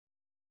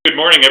Good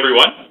morning,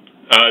 everyone.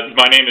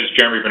 My name is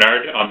Jeremy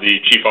Bernard. I'm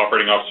the Chief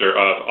Operating Officer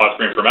of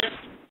Osprey Informatics.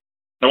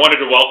 I wanted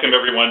to welcome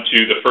everyone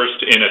to the first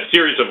in a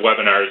series of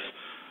webinars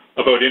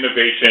about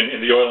innovation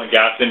in the oil and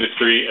gas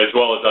industry as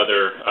well as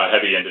other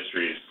heavy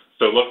industries.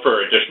 So look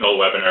for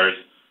additional webinars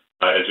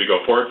as we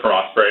go forward from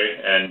Osprey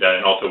and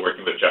also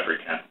working with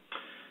Jeffrey Can.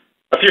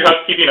 A few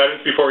housekeeping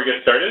items before we get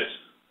started.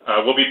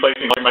 We'll be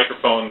placing all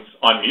microphones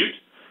on mute,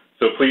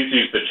 so please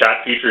use the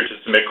chat feature to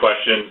submit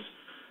questions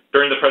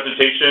during the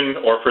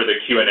presentation or for the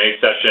Q&A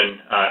session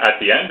at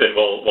the end, and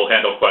we'll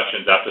handle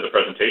questions after the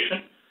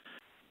presentation.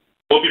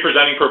 We'll be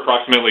presenting for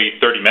approximately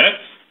 30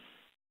 minutes,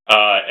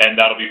 and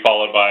that'll be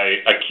followed by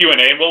a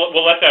Q&A.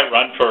 We'll let that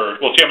run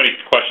for, we'll see how many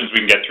questions we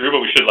can get through,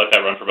 but we should let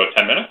that run for about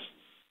 10 minutes.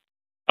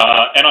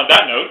 And on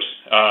that note,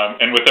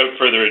 and without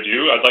further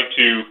ado, I'd like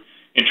to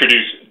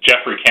introduce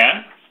Jeffrey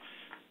Can.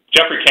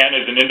 Jeffrey Can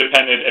is an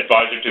independent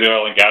advisor to the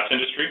oil and gas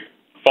industry.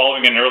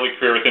 Following an early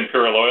career with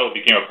Imperial Oil, he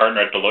became a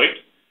partner at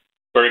Deloitte,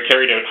 where he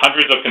carried out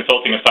hundreds of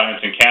consulting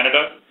assignments in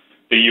Canada,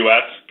 the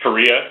U.S.,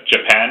 Korea,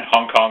 Japan,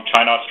 Hong Kong,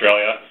 China,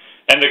 Australia,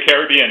 and the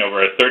Caribbean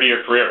over a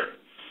 30-year career.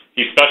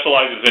 He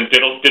specializes in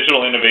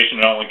digital innovation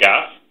in oil and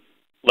gas,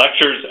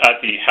 lectures at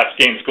the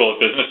Haskayne School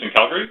of Business in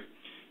Calgary,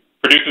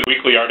 produces a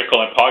weekly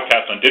article and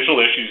podcast on digital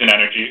issues in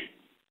energy,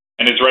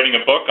 and is writing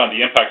a book on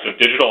the impacts of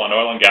digital on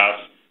oil and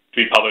gas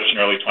to be published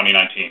in early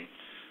 2019.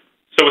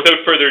 So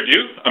without further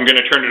ado, I'm going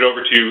to turn it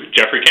over to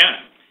Jeffrey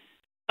Can.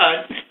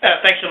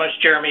 Thanks so much,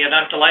 Jeremy, and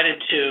I'm delighted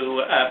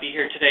to be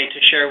here today to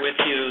share with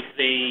you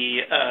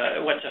in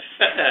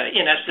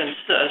essence,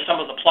 some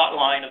of the plot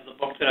line of the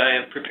book that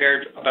I have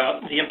prepared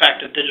about the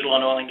impact of digital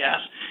on oil and gas.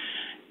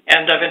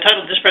 And I've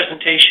entitled this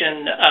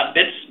presentation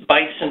Bits,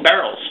 Bytes, and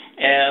Barrels.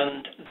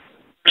 And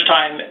first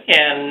time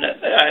and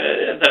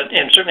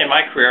certainly in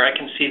my career, I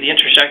can see the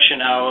intersection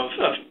now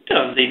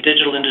of the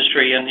digital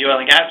industry and the oil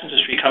and gas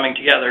industry coming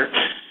together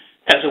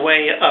as a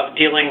way of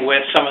dealing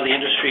with some of the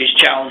industry's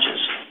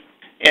challenges.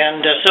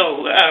 And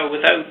so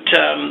without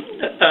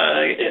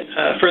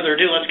further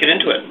ado, let's get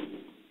into it.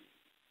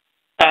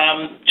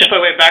 Just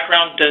by way of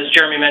background, as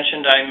Jeremy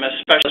mentioned, I'm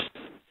a specialist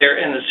there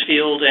in this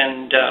field,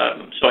 and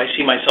so I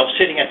see myself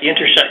sitting at the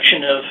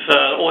intersection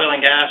of oil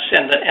and gas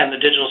and the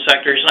digital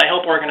sectors, and I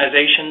help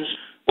organizations,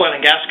 oil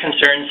and gas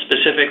concerns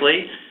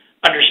specifically,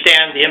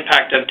 understand the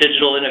impact of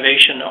digital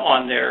innovation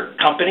on their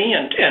company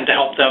and to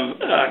help them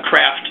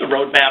craft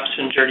roadmaps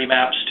and journey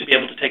maps to be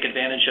able to take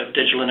advantage of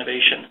digital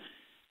innovation.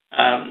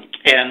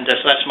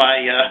 So that's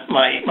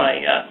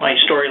my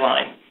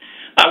storyline.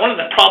 One of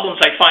the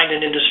problems I find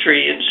in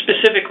industry, and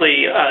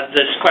specifically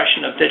this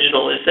question of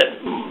digital, is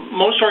that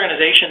most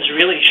organizations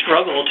really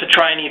struggle to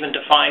try and even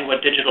define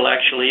what digital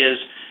actually is.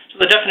 So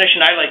the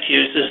definition I like to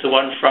use is the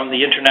one from the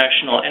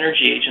International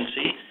Energy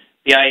Agency.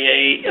 The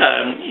IEA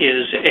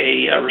is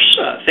a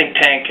think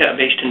tank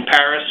based in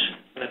Paris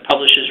that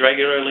publishes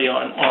regularly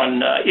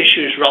on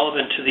issues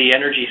relevant to the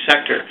energy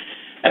sector.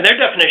 And their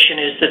definition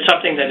is that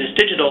something that is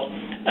digital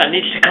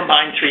needs to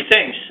combine three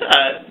things: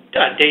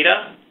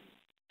 data,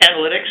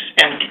 analytics,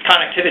 and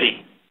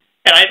connectivity.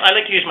 And I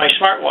like to use my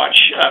smartwatch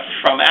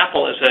from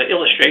Apple as an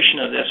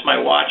illustration of this. My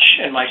watch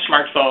and my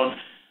smartphone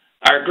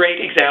are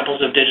great examples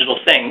of digital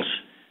things.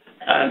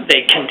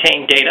 They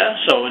contain data,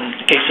 so in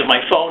the case of my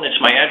phone, it's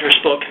my address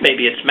book,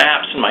 maybe it's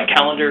maps and my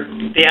calendar.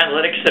 The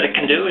analytics that it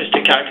can do is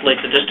to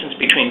calculate the distance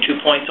between 2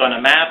 points on a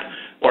map,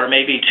 or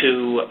maybe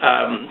to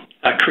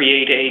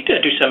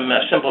do some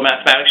simple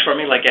mathematics for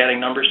me, like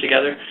adding numbers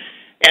together.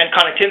 And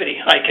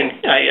connectivity.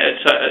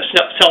 It's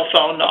a cell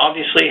phone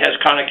obviously has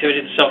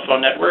connectivity to the cell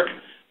phone network,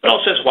 but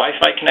also has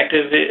Wi-Fi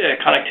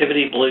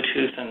connectivity,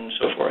 Bluetooth, and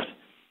so forth.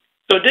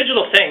 So a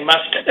digital thing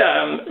must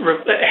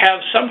have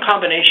some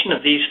combination of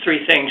these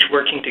three things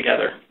working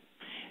together.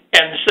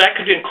 And so that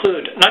could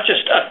include not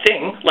just a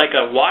thing, like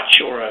a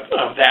watch or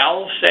a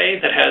valve,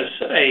 say, that has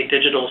a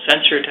digital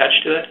sensor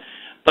attached to it,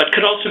 but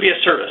could also be a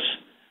service.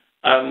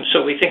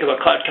 So we think about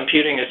cloud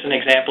computing as an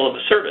example of a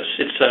service.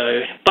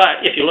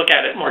 But if you look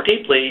at it more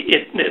deeply,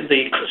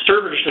 the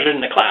servers that are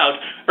in the cloud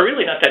are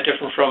really not that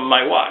different from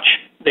my watch.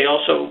 They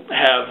also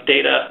have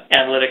data,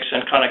 analytics,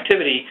 and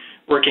connectivity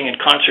working in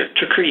concert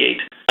to create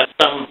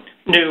some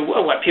new,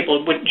 what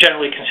people would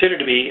generally consider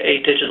to be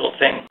a digital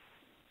thing.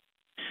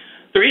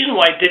 The reason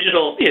why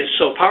digital is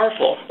so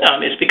powerful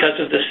is because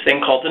of this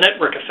thing called the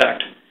network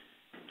effect.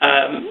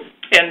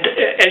 And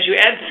as you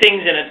add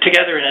things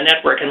together in a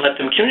network and let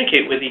them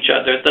communicate with each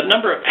other, the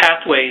number of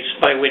pathways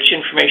by which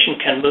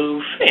information can move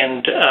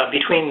and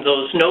between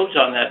those nodes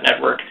on that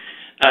network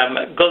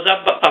goes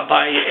up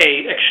by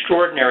an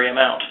extraordinary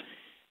amount.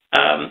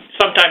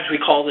 Sometimes we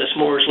call this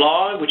Moore's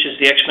Law, which is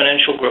the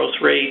exponential growth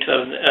rate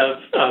of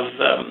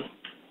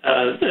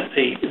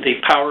the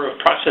power of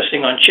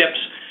processing on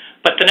chips.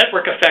 But the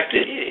network effect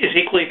is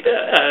equally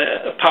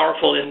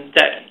powerful in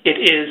that it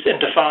is and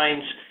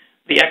defines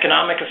the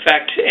economic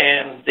effect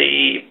and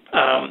the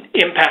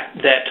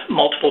impact that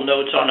multiple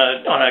nodes on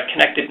a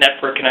connected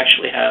network can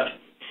actually have.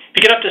 If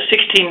you get up to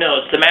 16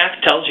 nodes, the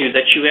math tells you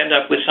that you end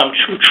up with some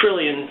 2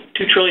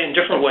 trillion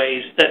different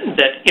ways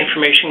that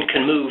information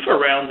can move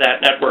around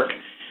that network.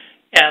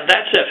 And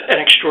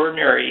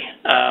extraordinary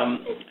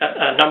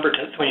number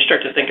when you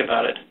start to think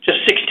about it.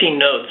 Just 16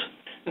 nodes.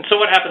 And so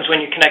what happens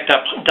when you connect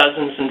up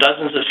dozens and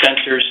dozens of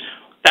sensors,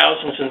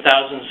 thousands and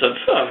thousands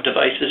of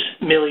devices,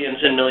 millions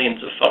and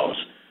millions of phones?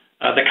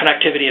 The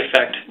connectivity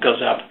effect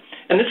goes up.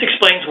 And this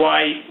explains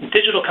why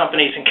digital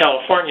companies in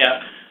California,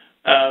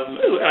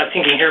 I'm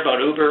thinking here about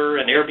Uber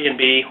and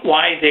Airbnb,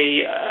 why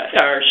they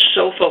are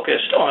so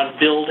focused on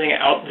building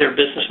out their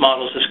business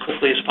models as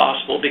quickly as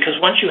possible. Because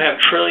once you have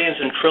trillions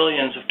and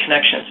trillions of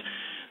connections,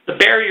 the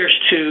barriers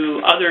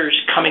to others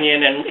coming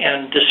in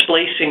and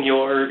displacing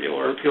your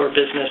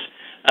business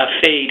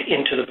fade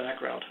into the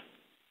background.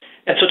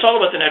 And so it's all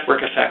about the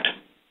network effect.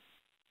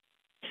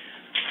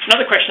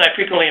 Another question I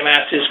frequently am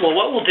asked is, well,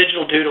 what will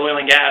digital do to oil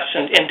and gas?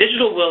 And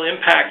digital will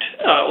impact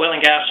oil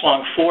and gas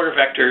along 4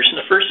 vectors. And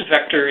the first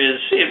vector is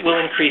it will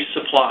increase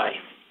supply.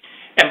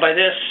 And by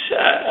this,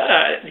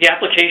 the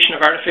application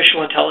of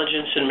artificial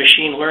intelligence and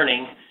machine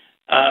learning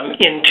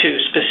into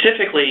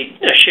specifically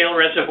shale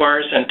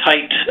reservoirs and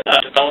tight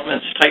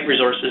developments, tight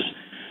resources,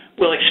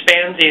 will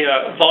expand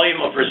the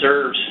volume of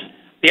reserves.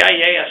 The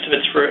IEA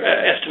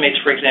estimates,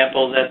 for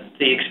example, that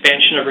the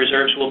expansion of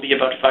reserves will be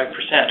about 5%,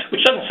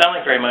 which doesn't sound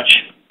like very much,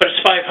 but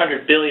it's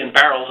 500 billion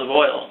barrels of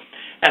oil,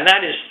 and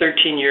that is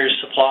 13 years'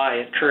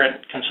 supply at current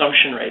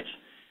consumption rates.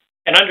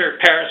 And under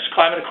Paris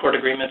Climate Accord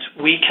agreements,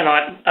 we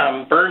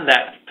cannot burn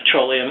that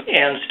petroleum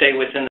and stay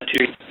within the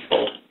 2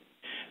 threshold.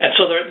 And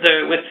so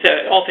with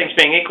all things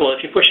being equal,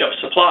 if you push up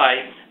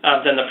supply,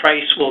 then the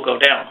price will go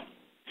down.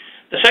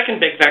 The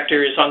second big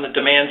vector is on the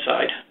demand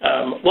side.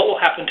 What will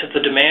happen to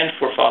the demand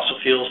for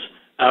fossil fuels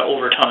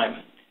over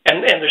time?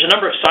 And there's a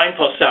number of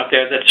signposts out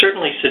there that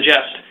certainly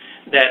suggest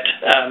that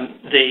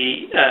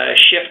the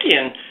shift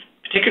in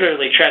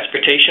particularly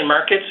transportation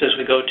markets as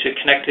we go to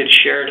connected,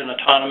 shared, and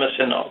autonomous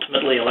and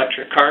ultimately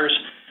electric cars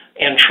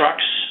and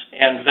trucks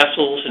and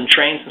vessels and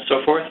trains and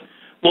so forth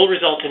will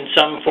result in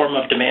some form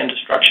of demand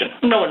destruction.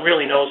 No one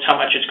really knows how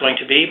much it's going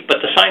to be,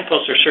 but the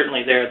signposts are certainly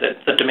there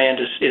that the demand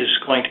is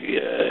going to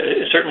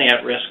is certainly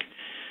at risk.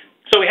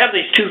 So we have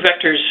these 2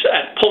 vectors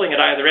pulling at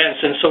either ends,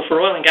 and so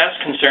for oil and gas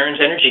concerns,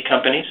 energy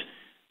companies,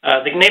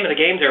 the name of the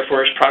game,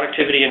 therefore, is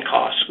productivity and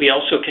costs. We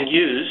also can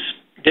use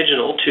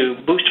digital to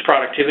boost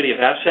productivity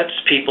of assets,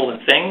 people, and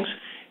things,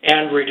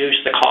 and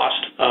reduce the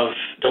cost of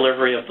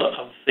delivery of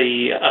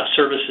the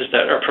services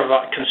that are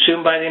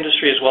consumed by the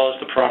industry as well as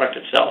the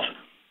product itself.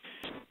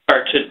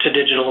 To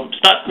digital,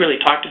 it's not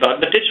really talked about,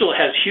 but digital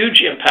has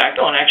huge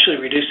impact on actually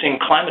reducing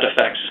climate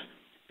effects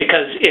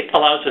because it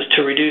allows us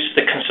to reduce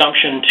the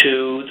consumption to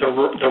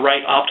the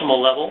right optimal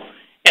level,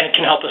 and it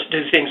can help us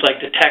do things like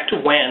detect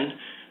when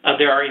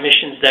there are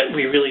emissions that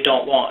we really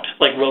don't want,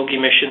 like rogue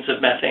emissions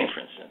of methane,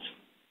 for instance.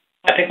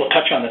 I think we'll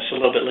touch on this a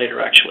little bit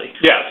later, actually.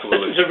 Yeah,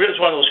 absolutely.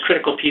 It's one of those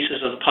critical pieces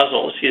of the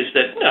puzzle, is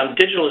that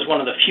digital is one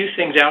of the few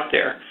things out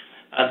there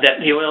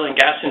that the oil and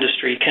gas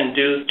industry can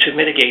do to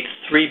mitigate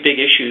 3 big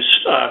issues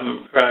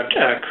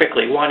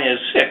quickly. One is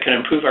it can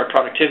improve our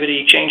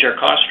productivity, change our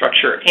cost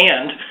structure,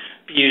 and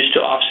be used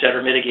to offset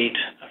or mitigate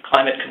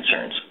climate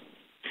concerns.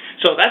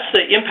 So that's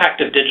the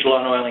impact of digital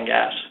on oil and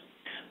gas.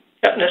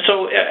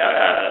 So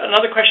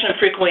another question I'm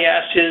frequently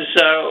asked is,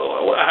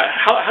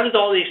 how do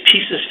all these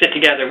pieces fit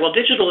together? Well,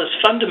 digital is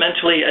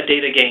fundamentally a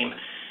data game.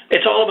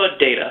 It's all about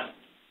data.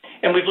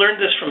 And we've learned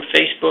this from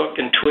Facebook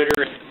and Twitter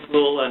and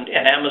Google and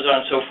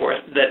Amazon and so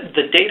forth, that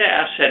the data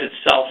asset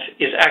itself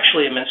is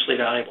actually immensely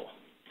valuable.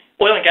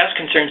 Oil and gas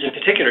concerns in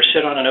particular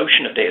sit on an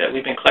ocean of data.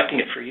 We've been collecting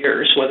it for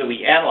years. Whether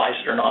we analyze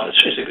it or not is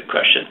a good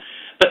question.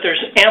 But there's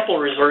ample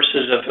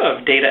resources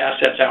of data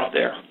assets out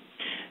there.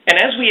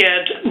 And as we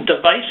add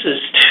devices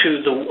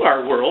to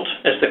our world,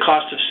 as the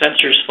cost of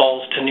sensors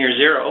falls to near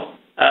zero,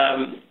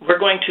 we're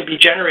going to be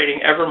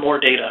generating ever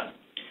more data.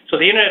 So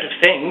the Internet of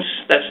Things,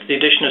 that's the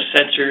addition of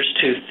sensors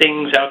to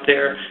things out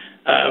there,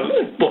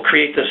 will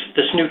create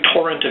this new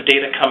torrent of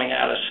data coming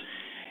at us.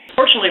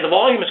 Fortunately, the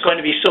volume is going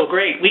to be so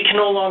great, we can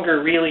no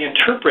longer really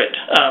interpret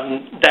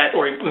that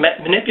or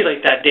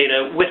manipulate that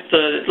data with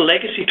the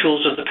legacy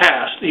tools of the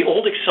past. The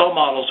old Excel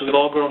models we've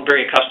all grown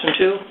very accustomed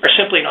to are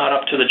simply not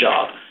up to the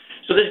job.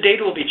 So this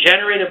data will be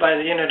generated by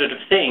the Internet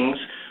of Things,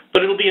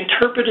 but it will be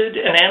interpreted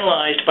and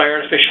analyzed by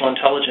artificial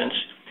intelligence.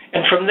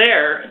 And from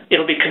there,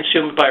 it'll be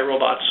consumed by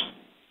robots.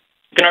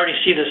 You can already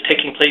see this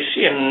taking place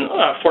in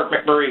Fort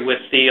McMurray with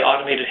the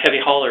automated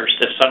heavy haulers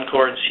that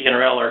Suncor and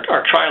CNRL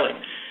are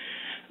trialing.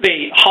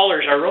 The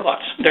haulers are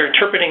robots. They're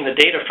interpreting the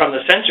data from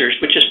the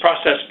sensors, which is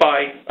processed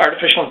by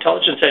artificial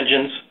intelligence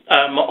engines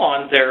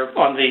on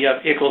the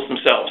vehicles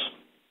themselves.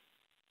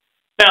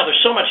 Now,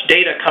 there's so much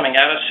data coming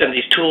at us, and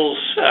these tools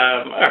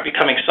are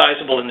becoming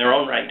sizable in their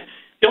own right.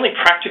 The only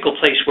practical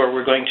place where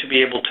we're going to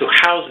be able to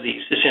house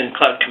these is in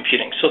cloud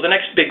computing. So the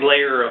next big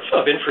layer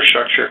of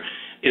infrastructure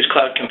is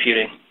cloud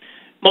computing.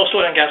 Most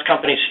oil and gas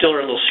companies still are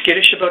a little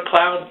skittish about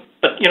cloud,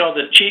 but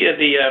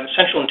the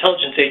Central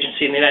Intelligence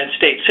Agency in the United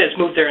States has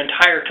moved their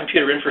entire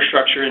computer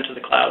infrastructure into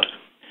the cloud.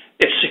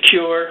 It's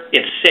secure,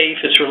 it's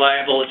safe, it's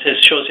reliable, it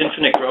shows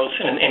infinite growth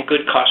and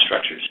good cost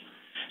structures.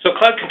 So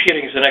cloud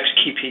computing is the next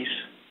key piece.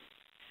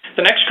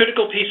 The next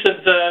critical piece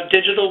of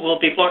digital will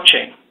be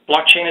blockchain.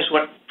 Blockchain is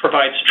what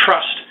provides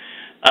trust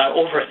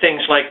over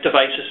things like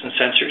devices and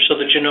sensors so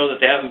that you know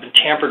that they haven't been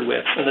tampered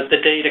with and that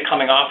the data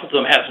coming off of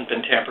them hasn't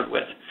been tampered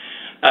with.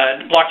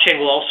 Blockchain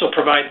will also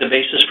provide the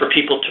basis for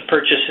people to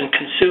purchase and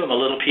consume a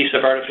little piece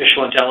of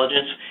artificial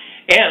intelligence.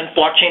 And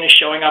blockchain is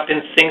showing up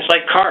in things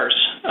like cars.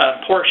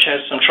 Porsche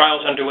has some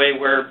trials underway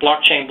where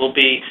blockchain will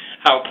be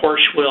how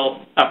Porsche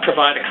will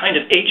provide a kind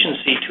of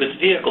agency to its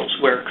vehicles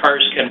where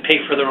cars can pay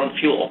for their own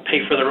fuel,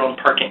 pay for their own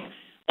parking,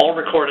 all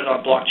recorded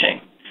on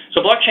blockchain. So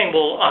blockchain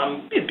will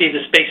be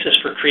this basis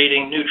for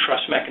creating new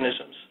trust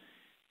mechanisms.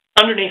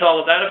 Underneath all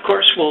of that, of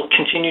course, will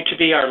continue to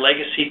be our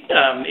legacy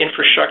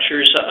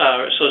infrastructures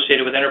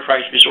associated with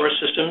enterprise resource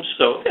systems.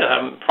 So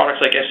products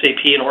like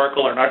SAP and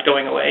Oracle are not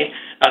going away.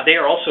 They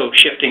are also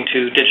shifting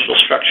to digital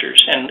structures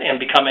and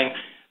becoming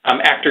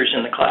actors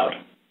in the cloud.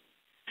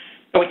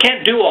 And we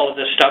can't do all of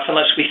this stuff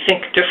unless we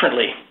think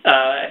differently.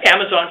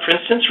 Amazon, for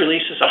instance,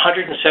 releases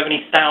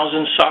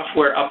 170,000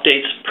 software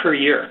updates per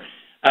year.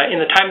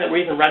 In the time that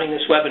we're even running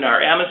this webinar,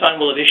 Amazon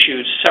will have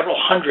issued several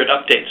hundred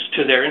updates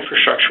to their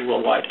infrastructure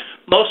worldwide.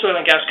 Most oil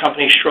and gas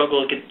companies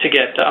struggle to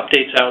get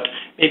updates out,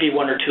 maybe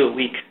one or two a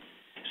week.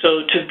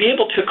 So to be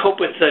able to cope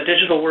with the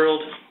digital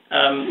world,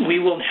 we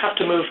will have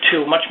to move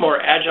to much more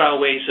agile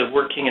ways of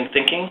working and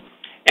thinking,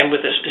 and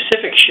with a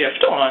specific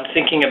shift on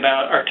thinking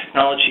about our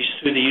technologies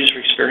through the user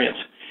experience.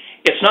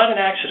 It's not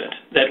an accident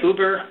that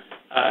Uber,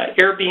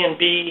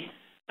 Airbnb,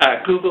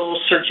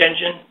 Google search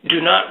engine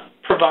do not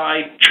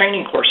provide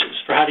training courses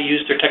for how to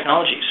use their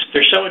technologies.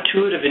 They're so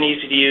intuitive and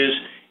easy to use,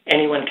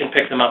 anyone can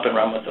pick them up and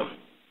run with them.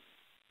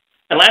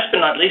 And last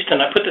but not least,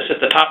 and I put this at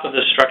the top of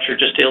this structure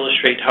just to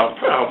illustrate how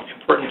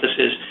important this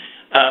is,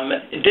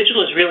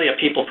 digital is really a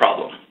people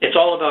problem. It's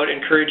all about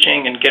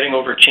encouraging and getting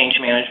over change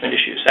management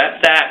issues.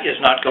 That is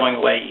not going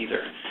away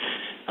either.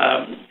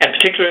 And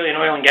particularly in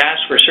oil and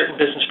gas, where certain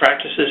business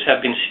practices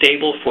have been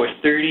stable for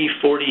 30,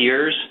 40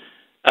 years,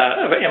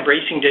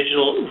 embracing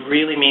digital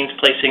really means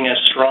placing a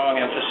strong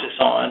emphasis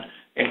on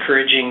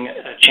encouraging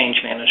change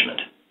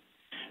management.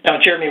 Now,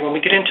 Jeremy, when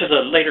we get into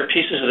the later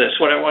pieces of this,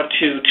 what I want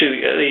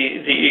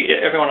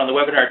everyone on the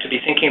webinar to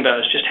be thinking about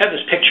is just have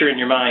this picture in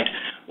your mind.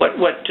 What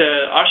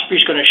Osprey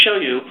is going to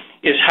show you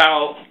is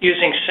how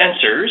using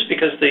sensors,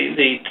 because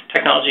the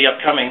technology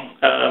upcoming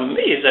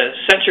is a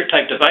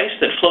sensor-type device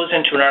that flows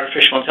into an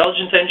artificial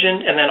intelligence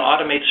engine and then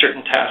automates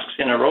certain tasks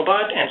in a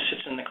robot and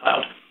sits in the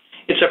cloud.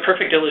 It's a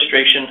perfect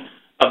illustration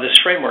of this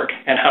framework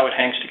and how it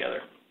hangs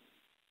together.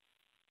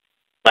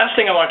 Last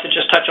thing I wanted to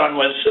just touch on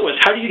was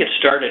how do you get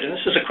started? And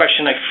this is a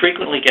question I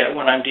frequently get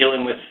when I'm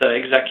dealing with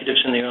executives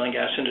in the oil and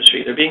gas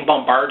industry. They're being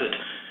bombarded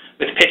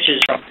with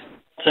pitches from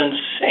consultants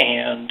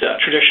and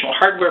traditional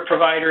hardware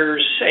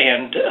providers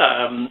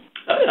and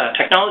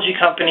technology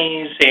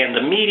companies and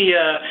the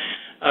media,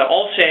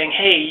 all saying,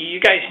 hey, you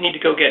guys need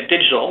to go get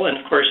digital. And,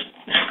 of course,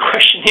 the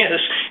question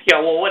is,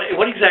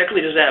 what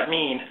exactly does that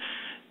mean?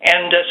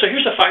 And so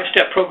here's a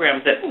 5-step program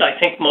that I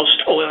think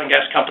most oil and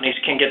gas companies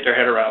can get their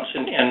head around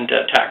and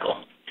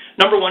tackle.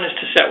 Number one is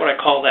to set what I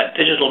call that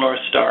digital North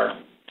Star.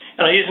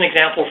 And I'll use an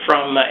example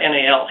from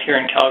NAL here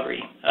in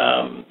Calgary.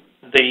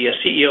 The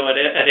CEO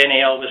at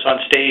NAL was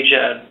on stage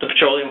at the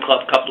Petroleum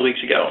Club a couple of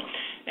weeks ago.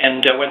 And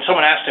when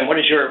someone asked him,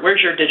 where's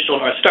your digital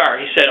North Star?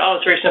 He said,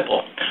 it's very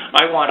simple.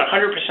 I want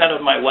 100%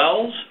 of my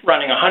wells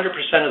running 100%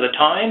 of the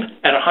time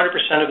at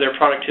 100% of their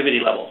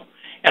productivity level.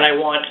 And I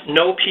want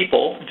no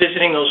people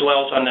visiting those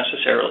wells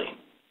unnecessarily,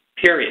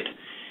 period.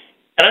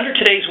 And under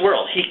today's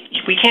world,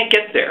 we can't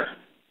get there.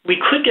 We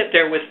could get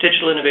there with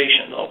digital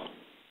innovation, though.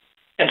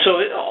 And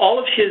so all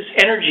of his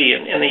energy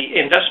and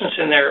the investments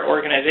in their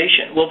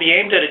organization will be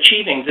aimed at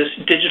achieving this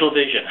digital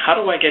vision. How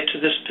do I get to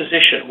this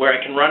position where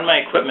I can run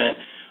my equipment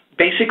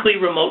basically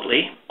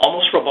remotely,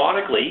 almost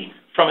robotically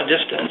from a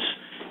distance,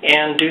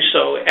 and do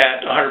so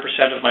at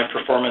 100% of my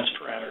performance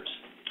parameters?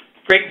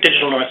 Great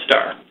digital North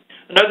Star.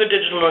 Another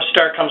digital North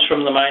Star comes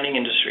from the mining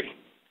industry.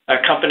 A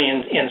company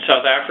in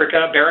South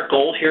Africa, Barrick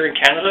Gold here in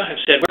Canada,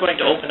 have said we're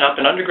going to open up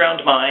an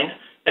underground mine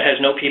that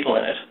has no people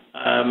in it.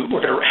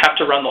 We're going to have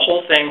to run the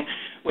whole thing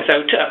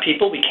without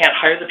people. We can't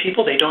hire the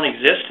people. They don't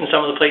exist in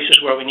some of the places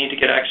where we need to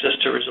get access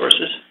to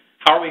resources.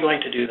 How are we going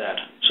to do that?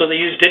 So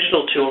they use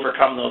digital to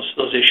overcome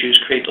those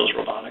issues, create those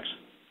robotics.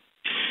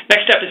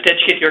 Next step is to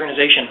educate the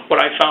organization.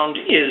 What I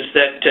found is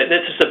that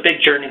this is a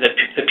big journey that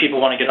people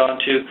want to get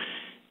onto,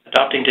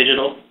 adopting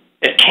digital.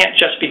 It can't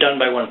just be done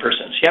by one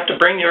person. So you have to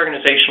bring the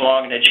organization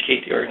along and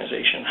educate the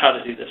organization how to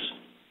do this.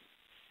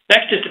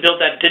 Next is to build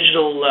that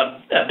digital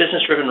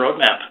business-driven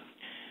roadmap.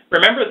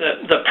 Remember,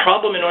 the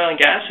problem in oil and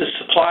gas is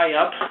supply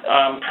up,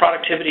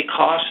 productivity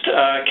cost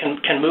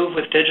can move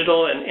with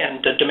digital,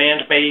 and the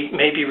demand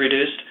may be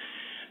reduced.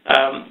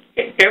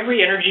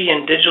 Every energy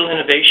and digital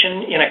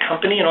innovation in a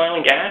company in oil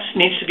and gas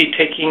needs to be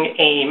taking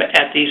aim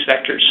at these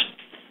vectors.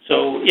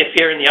 So if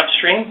you're in the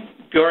upstream,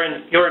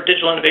 your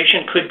digital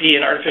innovation could be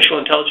in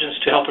artificial intelligence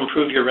to help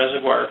improve your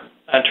reservoir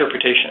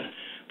interpretation.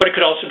 But it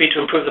could also be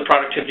to improve the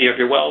productivity of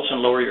your wells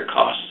and lower your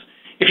costs.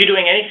 If you're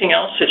doing anything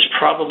else, it's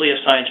probably a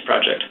science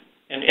project.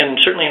 And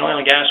certainly in oil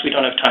and gas, we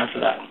don't have time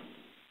for that.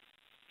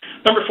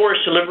 Number 4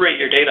 is to liberate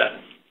your data.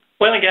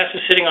 Oil and gas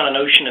is sitting on an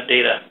ocean of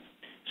data.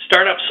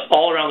 Startups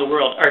all around the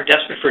world are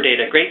desperate for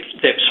data.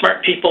 They have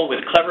smart people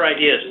with clever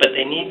ideas, but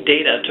they need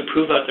data to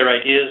prove out their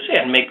ideas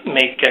and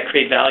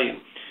create value.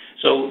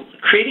 So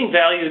creating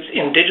value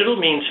in digital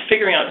means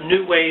figuring out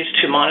new ways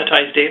to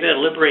monetize data,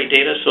 liberate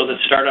data so that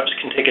startups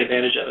can take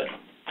advantage of it.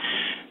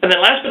 And then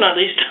last but not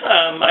least,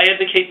 I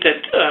advocate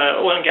that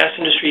oil and gas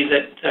industry,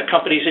 that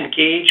companies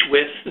engage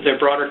with their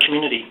broader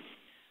community.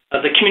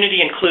 The community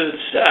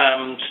includes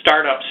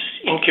startups,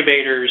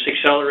 incubators,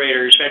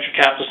 accelerators, venture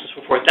capitalists, and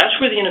so forth. That's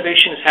where the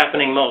innovation is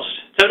happening most.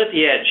 It's out at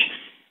the edge.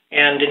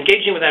 And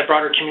engaging with that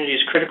broader community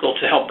is critical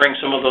to help bring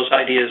some of those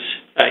ideas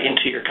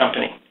into your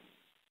company.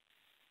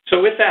 So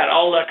with that,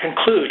 I'll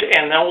conclude,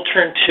 and now we'll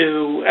turn to,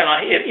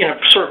 in a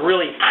sort of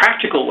really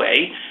practical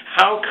way,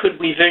 how could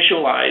we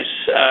visualize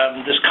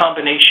this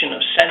combination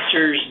of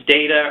sensors,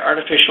 data,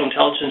 artificial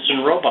intelligence,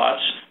 and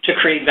robots to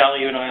create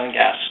value in oil and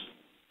gas?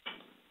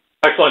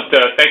 Excellent.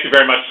 Thank you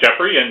very much,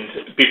 Jeffrey.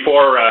 And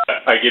before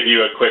I give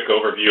you a quick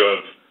overview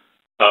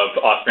of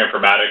Osprey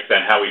Informatics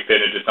and how we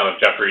fit into some of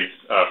Jeffrey's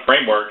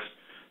frameworks,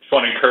 just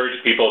want to encourage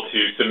people to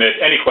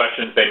submit any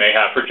questions they may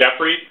have for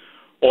Jeffrey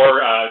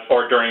or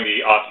during the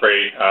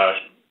Osprey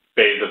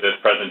phase of this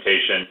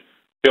presentation.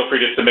 Feel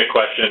free to submit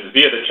questions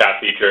via the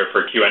chat feature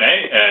for Q&A,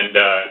 and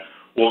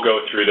we'll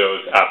go through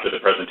those after the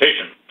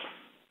presentation.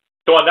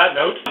 So on that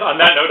note,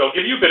 I'll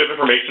give you a bit of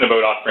information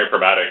about Osprey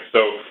Informatics.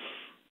 So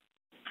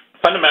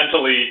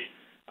fundamentally,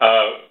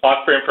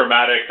 Osprey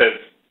Informatics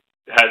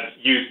has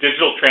used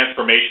digital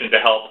transformation to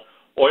help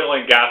oil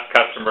and gas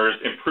customers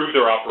improve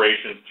their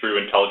operations through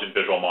intelligent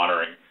visual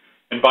monitoring.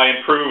 And by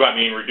improve, I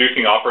mean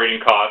reducing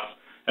operating costs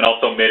and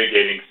also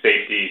mitigating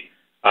safety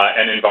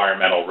and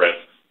environmental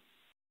risks.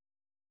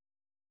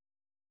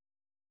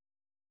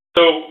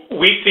 So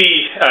we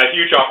see a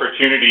huge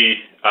opportunity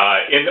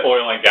in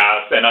oil and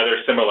gas and other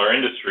similar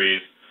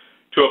industries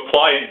to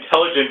apply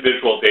intelligent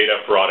visual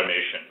data for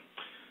automation.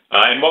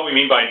 And what we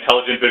mean by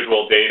intelligent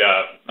visual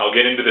data, I'll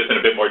get into this in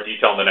a bit more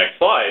detail in the next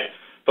slide,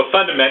 but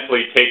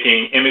fundamentally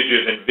taking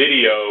images and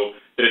video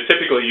that is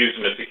typically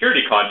used in a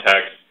security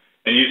context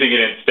and using it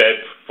instead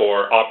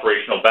for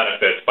operational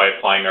benefits by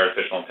applying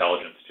artificial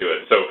intelligence to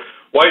it. So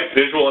why is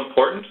visual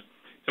important?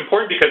 It's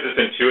important because it's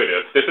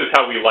intuitive. This is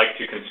how we like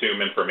to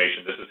consume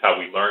information. This is how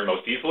we learn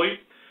most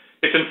easily.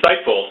 It's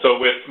insightful. So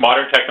with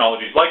modern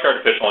technologies like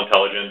artificial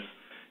intelligence,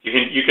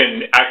 you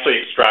can actually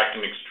extract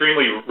an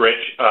extremely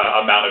rich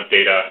amount of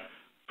data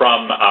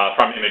from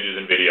images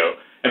and video.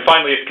 And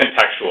finally, it's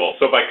contextual.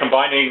 So by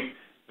combining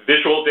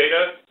visual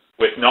data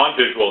with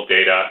non-visual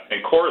data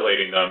and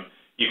correlating them,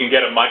 you can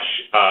get a much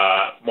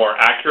more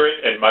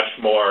accurate and a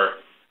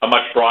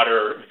much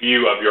broader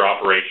view of your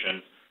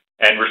operations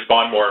and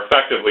respond more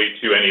effectively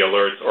to any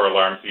alerts or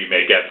alarms that you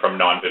may get from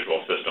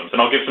non-visual systems. And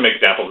I'll give some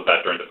examples of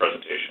that during the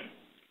presentation.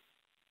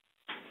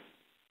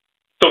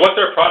 So what's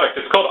our product?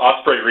 It's called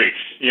Osprey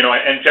Reach.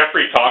 And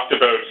Jeffrey talked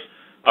about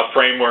a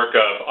framework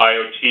of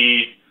IoT,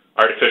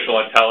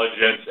 artificial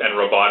intelligence, and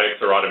robotics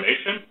or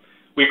automation.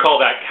 We call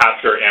that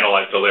capture,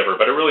 analyze,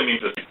 deliver, but it really means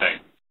the same thing.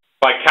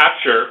 By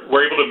capture,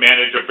 we're able to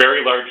manage a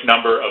very large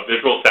number of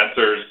visual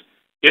sensors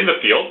in the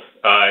field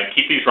and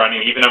keep these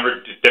running even under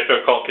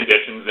difficult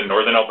conditions in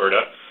northern Alberta.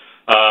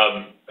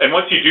 And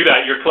once you do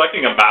that, you're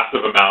collecting a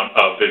massive amount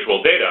of visual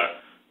data,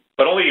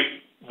 but only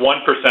 1%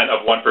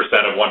 of 1%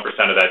 of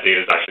 1% of that data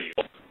is actually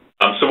useful.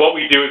 So what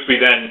we do is we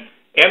then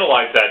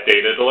analyze that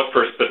data to look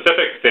for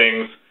specific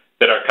things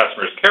that our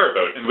customers care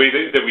about. And the way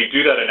that we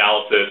do that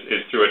analysis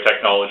is through a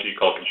technology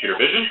called computer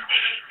vision,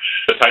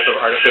 the type of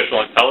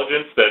artificial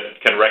intelligence that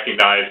can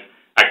recognize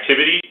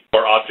activity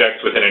or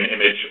objects within an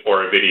image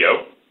or a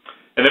video.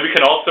 And then we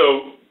can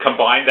also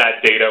combine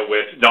that data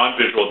with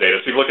non-visual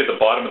data. So if you look at the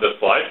bottom of the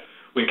slide,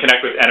 we can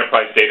connect with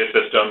enterprise data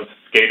systems,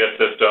 SCADA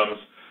systems,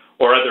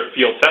 or other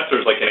field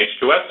sensors like an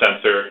H2S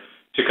sensor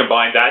to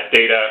combine that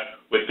data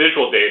with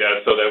visual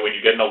data so that when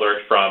you get an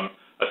alert from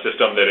a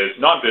system that is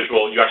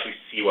non-visual, you actually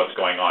see what's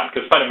going on,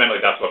 because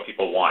fundamentally that's what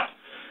people want.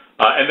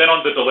 And then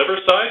on the deliver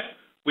side,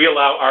 we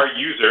allow our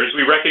users,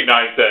 we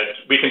recognize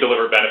that we can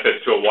deliver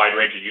benefits to a wide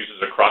range of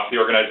users across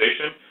the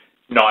organization,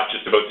 not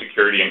just about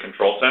security and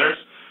control centers.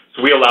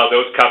 So we allow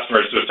those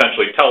customers to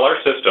essentially tell our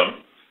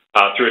system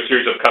through a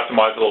series of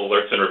customizable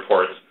alerts and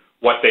reports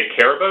what they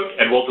care about,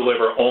 and we'll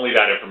deliver only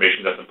that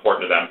information that's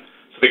important to them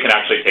so they can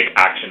actually take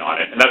action on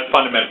it. And that's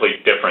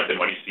fundamentally different than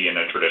what you see in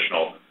a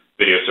traditional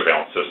video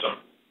surveillance system.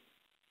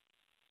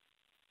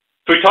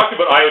 So we talked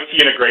about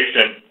IoT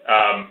integration.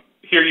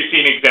 Here you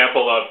see an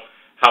example of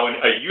how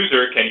a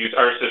user can use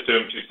our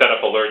system to set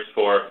up alerts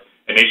for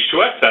an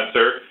H2S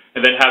sensor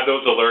and then have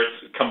those alerts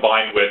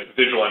combined with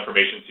visual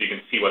information so you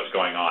can see what's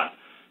going on.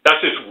 That's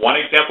just one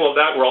example of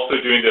that. We're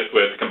also doing this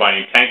with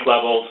combining tank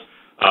levels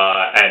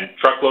and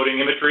truck loading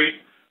imagery.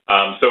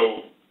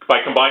 So by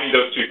combining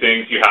those two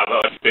things, you have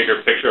a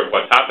bigger picture of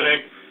what's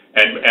happening,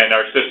 and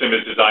our system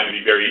is designed to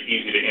be very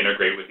easy to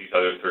integrate with these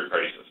other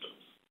third-party systems.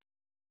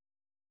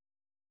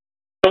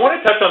 So I want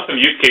to touch on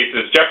some use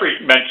cases. Jeffrey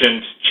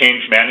mentioned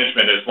change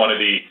management as one of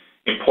the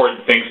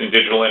important things in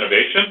digital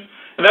innovation,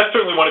 and And that's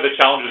certainly one of the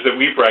challenges that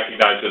we've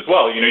recognized as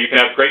well. You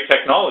can have great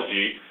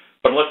technology,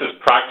 but unless it's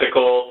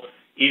practical,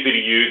 easy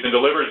to use, and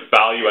delivers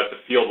value at the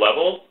field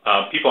level,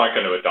 people aren't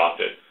going to adopt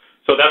it.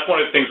 So that's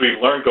one of the things we've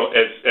learned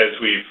as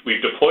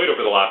we've deployed over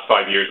the last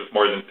 5 years with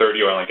more than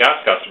 30 oil and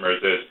gas customers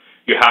is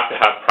you have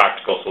to have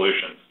practical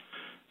solutions.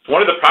 So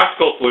one of the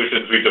practical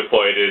solutions we've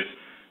deployed is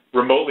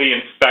remotely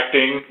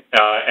inspecting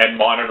and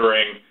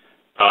monitoring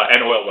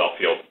an oil well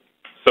field.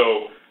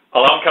 So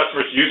allowing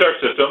customers to use our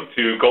system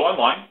to go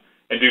online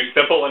and do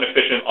simple and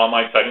efficient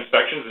online site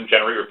inspections and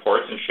generate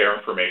reports and share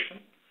information,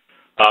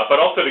 but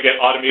also to get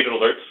automated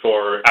alerts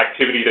for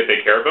activity that they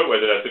care about,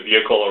 whether that's a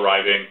vehicle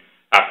arriving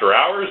after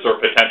hours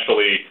or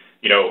potentially,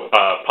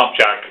 pump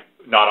jack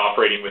not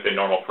operating within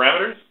normal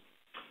parameters.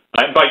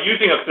 And by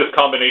using this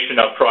combination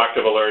of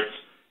proactive alerts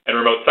and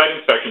remote site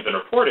inspections and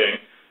reporting,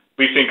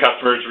 we've seen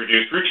customers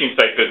reduce routine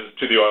site visits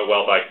to the oil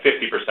well by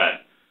 50%.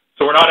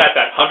 So we're not at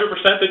that 100%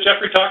 that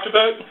Jeffrey talked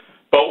about,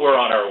 but we're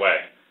on our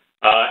way.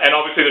 And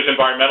obviously there's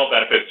environmental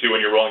benefits too when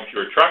you're rolling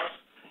fewer trucks.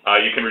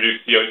 You can reduce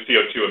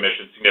CO2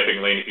 emissions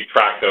significantly, and if you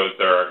track those,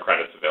 there are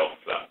credits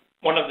available for that.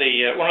 One of the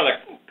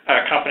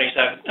companies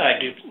that I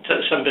do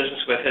some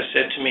business with has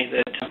said to me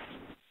that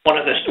one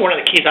of the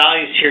key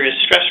values here is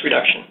stress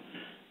reduction.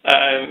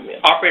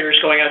 Operators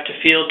going out to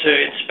field to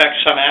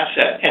inspect some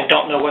asset and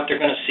don't know what they're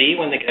going to see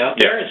when they get out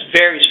there is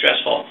very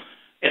stressful.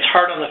 It's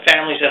hard on the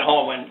families at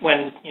home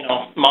when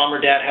mom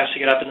or dad has to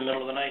get up in the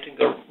middle of the night and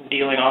go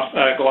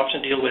off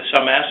and deal with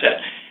some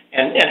asset.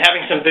 And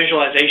having some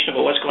visualization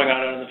about what's going on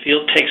out in the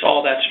field takes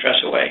all that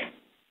stress away.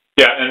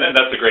 Yeah, and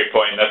that's a great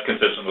point. That's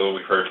consistent with what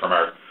we've heard from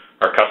our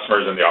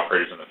customers and the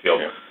operators in the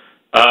field. Yeah.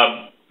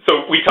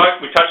 So we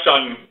touched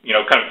on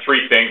kind of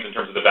three things in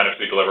terms of the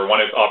benefits we deliver. One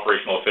is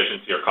operational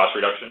efficiency or cost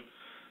reduction.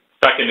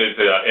 Second is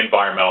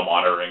environmental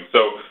monitoring.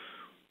 So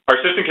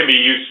our system can be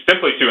used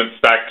simply to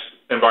inspect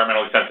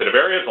environmentally sensitive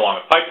areas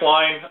along a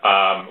pipeline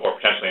or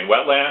potentially in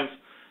wetlands.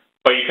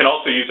 But you can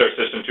also use our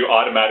system to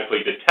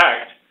automatically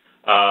detect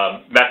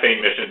methane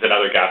emissions and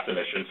other gas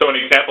emissions. So an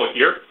example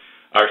here,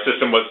 our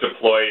system was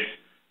deployed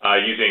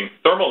using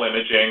thermal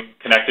imaging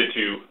connected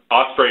to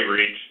Osprey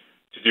Reach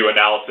to do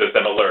analysis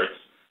and alerts.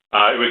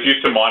 It was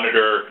used to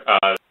monitor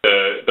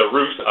the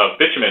roofs of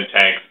bitumen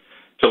tanks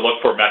to look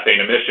for methane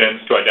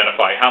emissions, to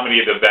identify how many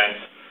of the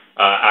vents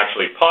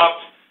actually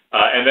popped.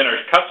 And then our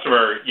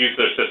customer used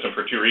their system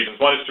for two reasons.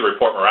 One is to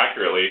report more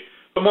accurately,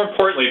 but more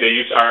importantly, they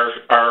used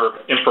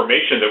our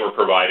information that we're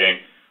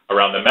providing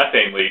around the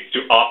methane leaks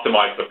to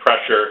optimize the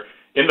pressure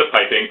in the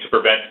piping to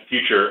prevent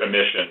future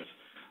emissions.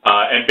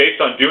 And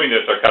based on doing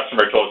this, our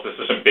customer told us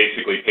the system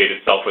basically paid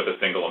itself with a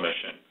single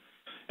emission.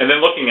 And then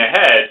looking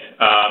ahead,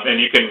 and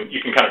you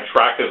can kind of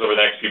track this over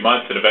the next few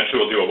months, and eventually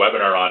we'll do a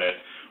webinar on it.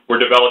 We're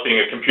developing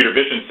a computer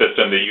vision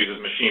system that uses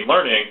machine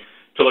learning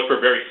to look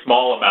for very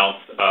small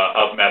amounts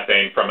of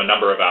methane from a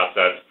number of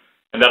assets,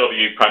 and that'll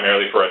be used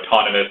primarily for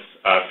autonomous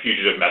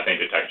fugitive methane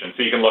detection.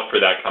 So you can look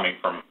for that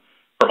coming from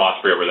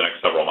Osprey over the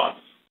next several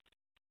months.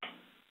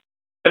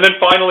 And then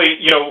finally,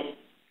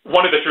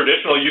 one of the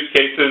traditional use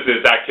cases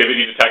is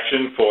activity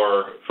detection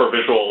for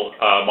visual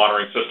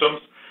monitoring systems.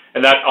 And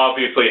that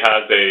obviously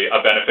has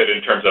a benefit in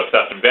terms of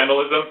theft and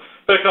vandalism,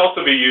 but it can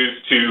also be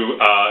used to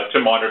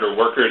monitor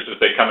workers as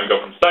they come and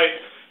go from site,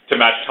 to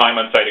match time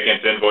on site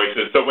against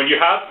invoices. So when you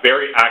have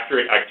very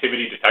accurate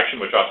activity detection,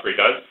 which Osprey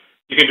does,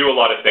 you can do a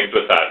lot of things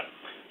with that.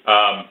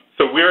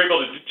 So we're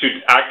able to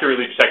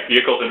accurately detect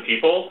vehicles and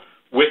people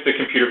with the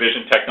computer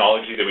vision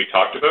technology that we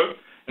talked about.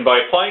 And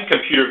by applying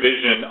computer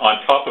vision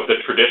on top of the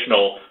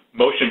traditional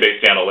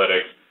motion-based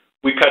analytics,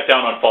 we cut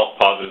down on false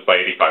positives by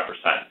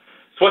 85%.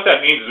 So what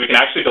that means is we can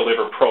actually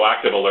deliver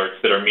proactive alerts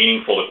that are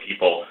meaningful to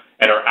people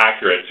and are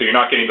accurate, so you're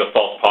not getting the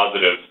false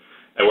positives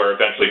where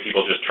eventually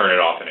people just turn it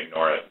off and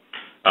ignore it.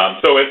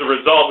 So as a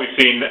result, we've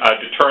seen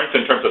deterrence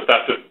in terms of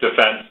theft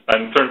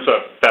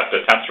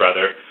attempts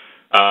rather.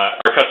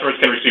 Our customers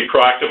can receive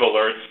proactive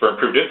alerts for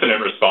improved incident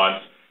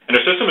response, and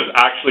our system has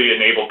actually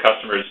enabled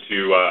customers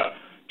to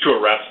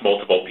arrest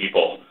multiple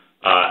people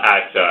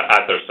at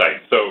their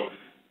site. So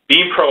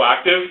being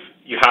proactive,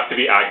 you have to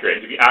be accurate.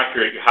 And to be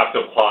accurate, you have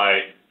to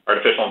apply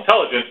artificial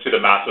intelligence to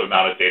the massive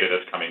amount of data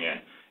that's coming in.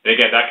 And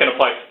again, that can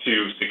apply to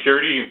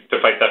security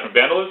to fight theft and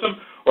vandalism,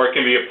 or it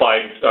can be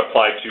applied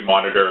to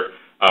monitor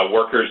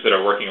workers that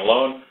are working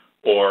alone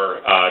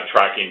or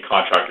tracking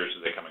contractors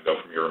as they come and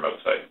go from your remote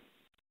site.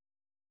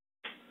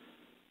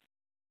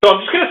 So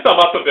I'm just going to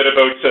sum up a bit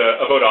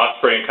about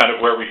Osprey and kind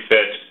of where we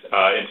fit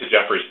into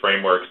Jeffrey's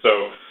framework.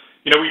 So,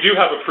 we do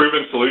have a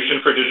proven solution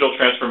for digital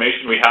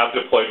transformation. We have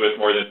deployed with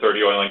more than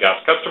 30 oil and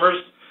gas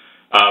customers.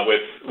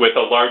 With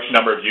a large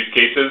number of use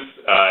cases,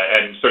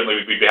 and certainly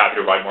we'd be happy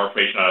to provide more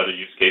information on other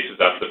use cases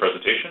after the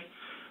presentation.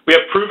 We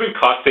have proven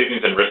cost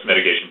savings and risk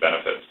mitigation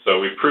benefits. So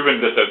we've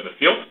proven this out in the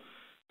field.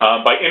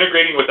 By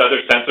integrating with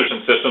other sensors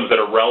and systems that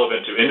are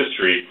relevant to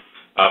industry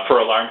for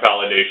alarm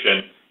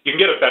validation, you can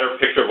get a better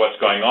picture of what's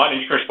going on,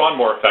 and you can respond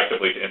more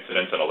effectively to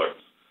incidents and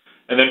alerts.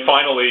 And then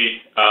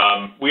finally,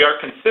 we are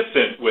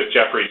consistent with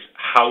Jeffrey's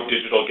How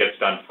Digital Gets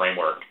Done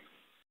framework.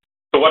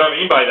 So So what I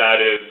mean by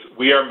that is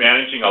we are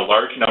managing a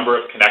large number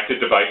of connected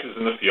devices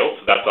in the field,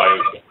 so that's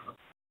IoT.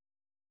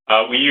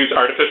 We use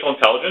artificial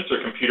intelligence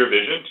or computer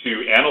vision to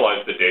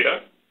analyze the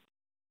data.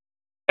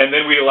 And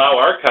then we allow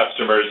our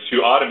customers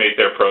to automate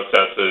their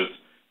processes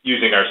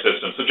using our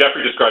system. So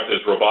Jeffrey describes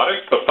it as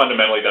robotics, but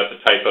fundamentally that's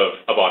a type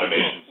of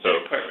automation. So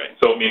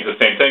it means the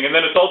same thing. And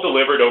then it's all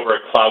delivered over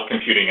a cloud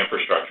computing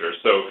infrastructure.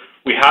 So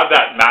we have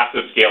that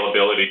massive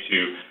scalability to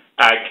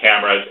add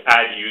cameras,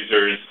 add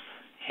users,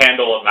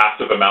 handle a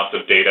massive amounts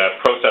of data,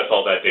 process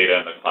all that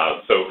data in the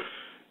cloud. So,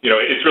 you know,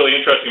 it's really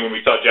interesting when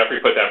we saw Jeffrey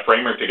put that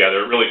framework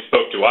together, it really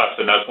spoke to us,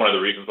 and that's one of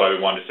the reasons why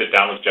we wanted to sit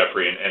down with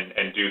Jeffrey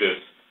and do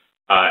this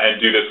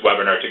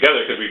webinar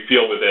together, because we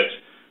feel with it,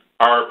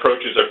 our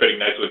approaches are fitting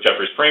nicely with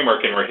Jeffrey's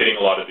framework, and we're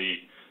hitting a lot of the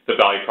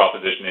value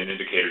proposition and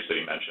indicators that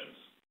he mentions.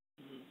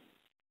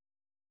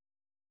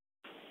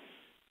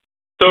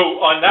 So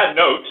on that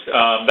note,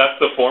 that's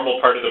the formal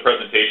part of the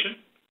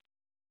presentation,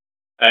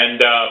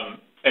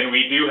 and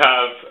we do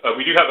have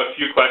a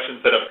few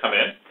questions that have come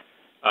in,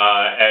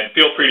 and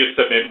feel free to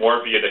submit more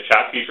via the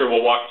chat feature.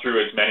 We'll walk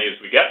through as many as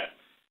we get,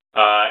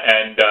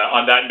 and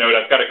on that note,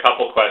 I've got a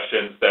couple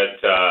questions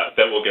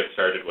that we'll get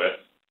started with.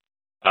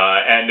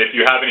 And if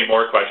you have any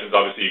more questions,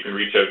 obviously you can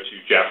reach out to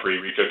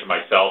Jeffrey, reach out to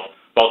myself.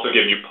 I've also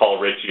given you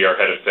Paul Ritchie, our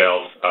head of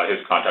sales,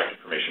 his contact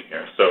information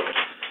here. So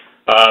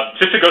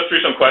just to go through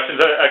some questions,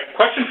 a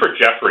question for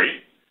Jeffrey.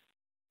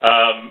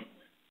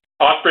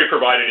 Osprey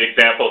provided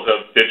examples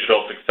of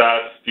digital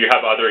success. Do you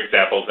have other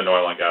examples in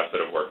oil and gas that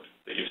have worked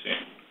that you've seen?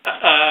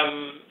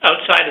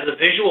 Outside of the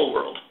visual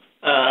world,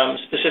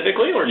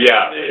 specifically? Or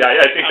yeah,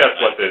 I think that's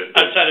what the...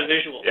 Outside of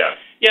visual. Yeah.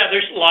 Yeah,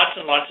 there's lots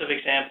and lots of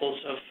examples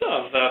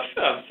of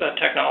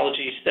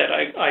technologies that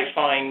I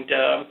find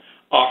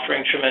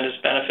offering tremendous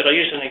benefit. I'll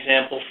use an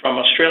example from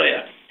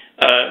Australia.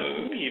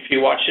 If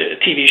you watch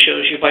TV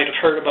shows, you might have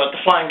heard about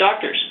the flying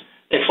doctors.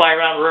 They fly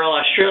around rural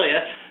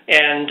Australia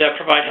and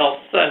provide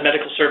health and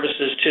medical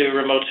services to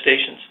remote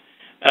stations.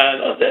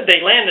 They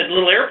land at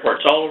little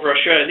airports all over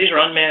Australia. These are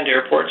unmanned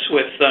airports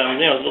with a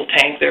little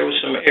tank there with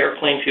some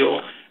airplane fuel.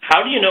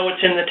 How do you know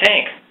what's in the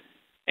tank?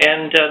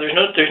 And there's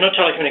no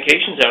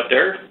telecommunications out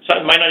there,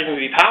 so it might not even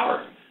be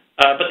power.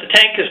 But the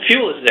tank of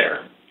fuel is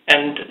there.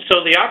 And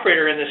so the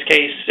operator in this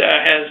case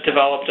has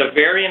developed a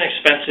very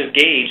inexpensive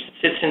gauge that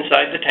sits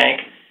inside the tank,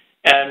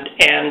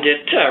 and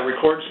it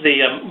records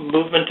the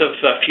movement of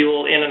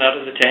fuel in and out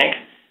of the tank,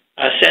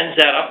 sends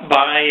that up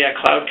by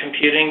cloud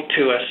computing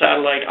to a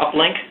satellite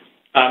uplink.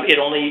 It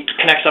only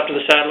connects up to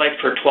the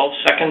satellite for 12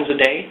 seconds a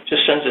day,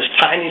 just sends this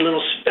tiny little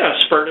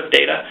spurt of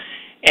data.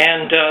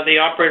 And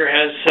the operator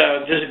has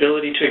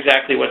visibility to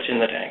exactly what's in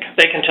the tank.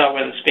 They can tell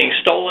whether it's being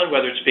stolen,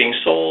 whether it's being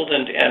sold,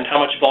 and how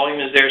much volume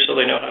is there, so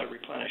they know how to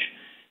replenish.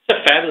 It's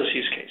a fabulous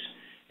use case.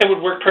 It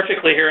would work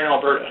perfectly here in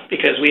Alberta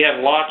because we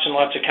have lots and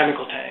lots of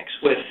chemical tanks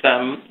with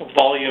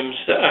volumes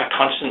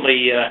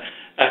constantly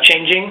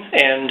changing,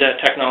 and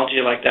technology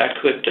like that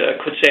could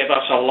save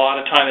us a lot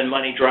of time and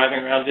money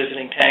driving around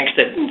visiting tanks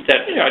that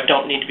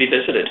don't need to be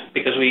visited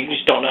because we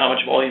just don't know how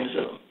much volume is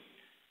in them.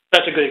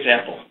 That's a good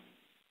example.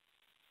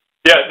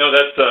 Yeah, no,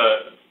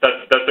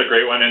 that's a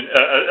great one. And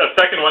a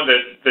second one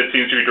that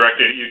seems to be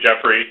directed at you,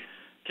 Jeffrey,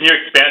 can you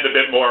expand a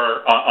bit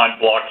more on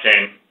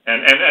blockchain?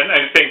 And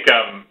I think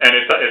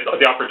it's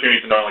the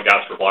opportunities in oil and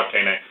gas for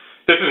blockchain.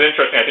 This is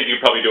interesting. I think you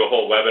could probably do a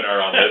whole webinar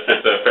on this.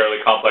 It's a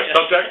fairly complex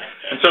subject,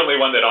 and certainly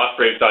one that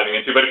Osprey is diving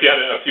into. But if you had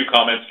a few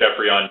comments,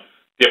 Jeffrey, on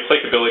the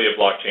applicability of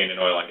blockchain in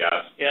oil and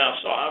gas. Yeah,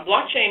 so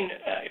blockchain,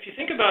 if you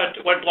think about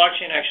what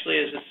blockchain actually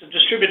is, it's a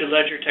distributed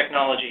ledger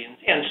technology.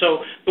 And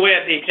so the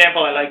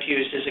example I like to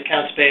use is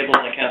accounts payable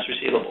and accounts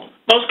receivable.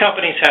 Most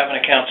companies have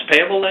an accounts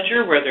payable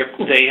ledger where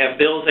they have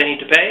bills they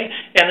need to pay,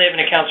 and they have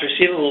an accounts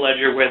receivable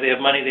ledger where they have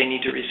money they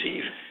need to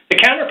receive.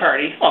 The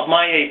counterparty of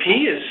my AP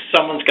is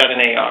someone's got an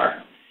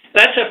AR.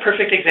 That's a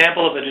perfect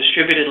example of a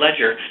distributed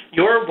ledger.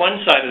 Your one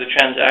side of the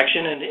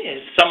transaction and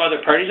is some other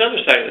party's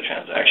other side of the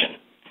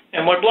transaction.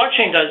 And what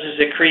blockchain does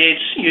is it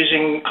creates,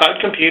 using cloud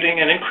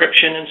computing and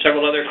encryption and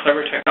several other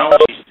clever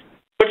technologies,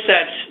 puts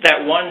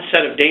that one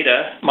set of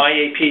data, my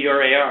AP,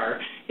 your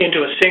AR,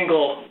 into a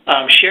single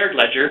shared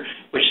ledger,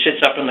 which sits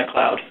up in the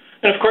cloud.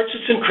 And of course,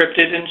 it's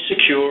encrypted and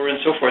secure and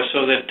so forth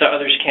so that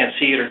others can't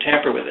see it or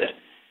tamper with it.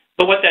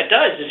 But what that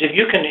does is if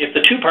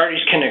the two parties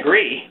can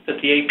agree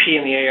that the AP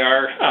and the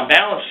AR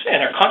balance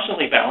and are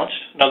constantly balanced,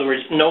 in other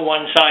words, no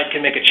one side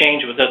can make a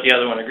change without the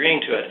other one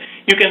agreeing to it,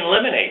 you can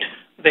eliminate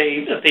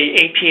the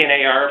AP and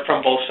AR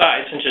from both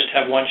sides and just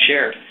have one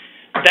shared.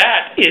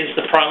 That is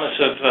the promise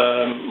of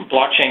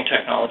blockchain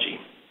technology.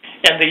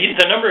 And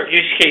the number of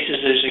use cases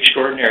is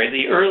extraordinary.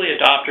 The early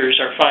adopters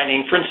are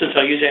finding, for instance,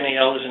 I'll use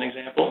NAL as an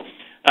example,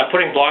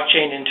 putting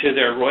blockchain into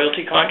their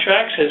royalty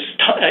contracts has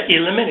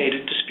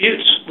eliminated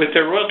disputes with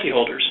their royalty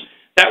holders.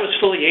 That was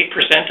fully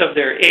 8% of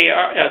their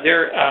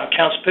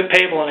accounts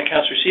payable and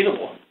accounts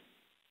receivable.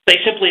 They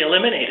simply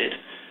eliminated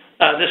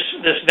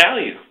this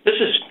value. This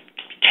is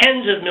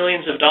tens of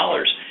millions of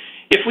dollars.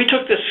 If we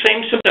took this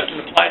same concept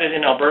and applied it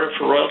in Alberta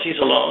for royalties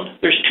alone,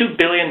 there's $2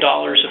 billion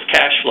of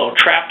cash flow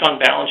trapped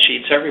on balance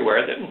sheets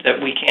everywhere that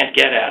we can't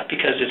get at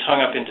because it's hung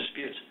up in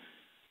disputes.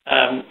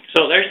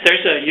 So there's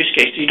a use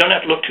case. You don't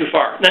have to look too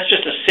far. And that's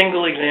just a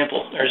single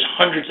example. There's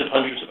hundreds of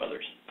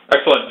others.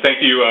 Excellent. Thank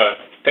you.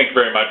 Thank you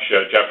very much,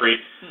 Jeffrey.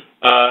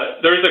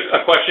 There is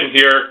a question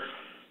here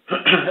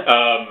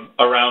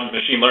around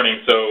machine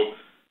learning. So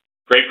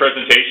great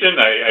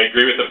presentation. I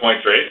agree with the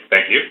points raised.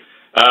 Thank you.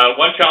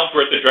 One challenge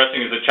worth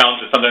addressing is the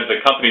challenge that sometimes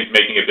the company is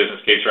making a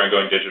business case around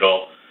going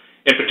digital,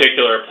 in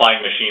particular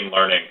applying machine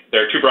learning. There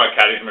are two broad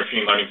categories of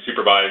machine learning,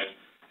 supervised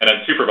and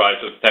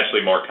unsupervised, with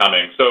potentially more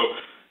coming. So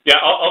yeah,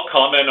 I'll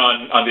comment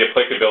on the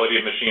applicability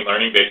of machine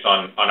learning based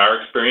on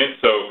our experience.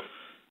 So,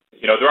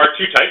 there are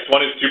two types.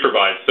 One is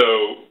supervised.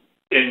 So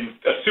in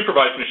a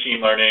supervised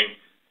machine learning,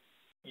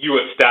 you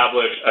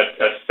establish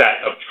a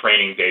set of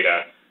training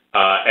data,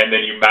 and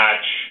then you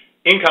match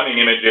incoming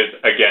images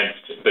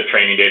against the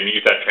training data and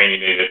use that training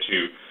data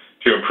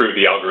to improve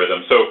the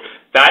algorithm. So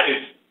that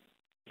is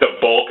the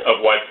bulk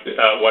of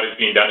what is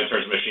being done in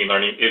terms of machine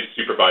learning is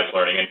supervised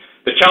learning. And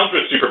the challenge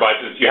with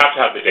supervised is you have to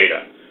have the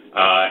data,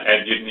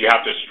 and you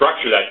have to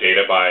structure that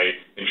data by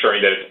ensuring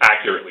that it's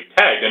accurately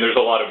tagged. And there's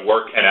a lot of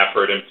work and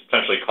effort and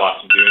potentially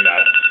cost in doing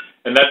that.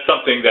 And that's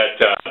something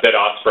that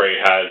Osprey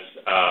has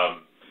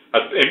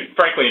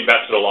frankly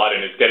invested a lot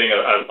in, is getting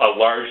a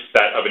large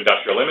set of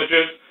industrial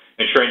images,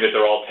 ensuring that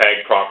they're all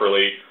tagged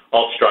properly,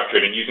 all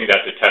structured, and using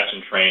that to test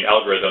and train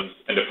algorithms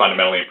and to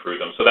fundamentally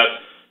improve them. So that's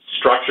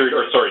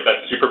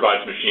that's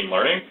supervised machine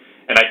learning,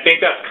 and I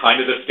think that's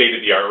kind of the state of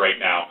the art right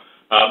now.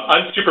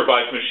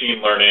 Unsupervised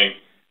machine learning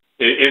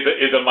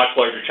is a much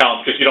larger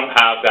challenge because you don't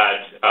have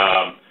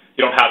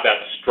that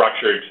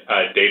structured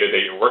data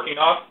that you're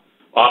working off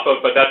of.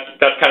 But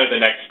that's kind of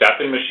the next step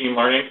in machine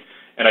learning,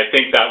 and I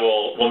think that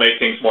will make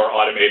things more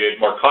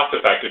automated, more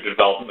cost-effective to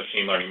develop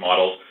machine learning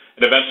models.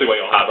 And eventually what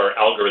you'll have are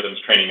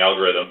algorithms training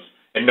algorithms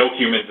and no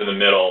humans in the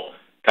middle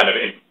kind of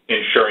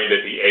ensuring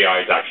that the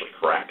AI is actually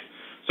correct.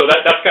 So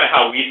that's kind of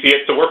how we see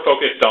it. So we're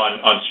focused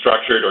on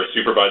structured or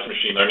supervised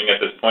machine learning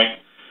at this point.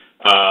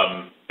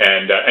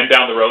 And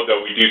down the road,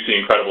 though, we do see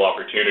incredible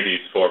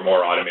opportunities for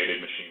more automated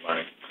machine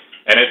learning.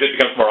 And as it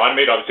becomes more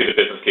automated, obviously the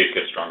business case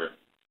gets stronger.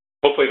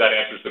 Hopefully that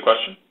answers the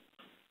question.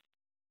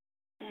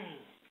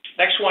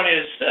 Next one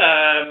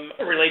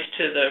relates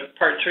to the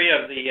part 3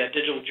 of the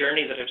digital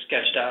journey that I've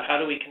sketched out. How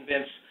do we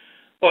convince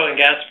oil and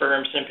gas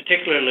firms, and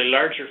particularly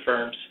larger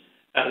firms,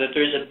 that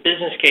there is a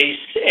business case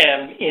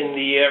in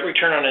the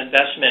return on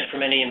investment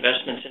from any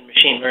investments in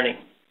machine learning?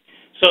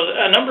 So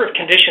a number of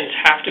conditions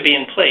have to be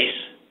in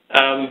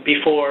place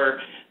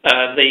before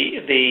the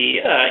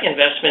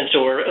investments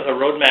or the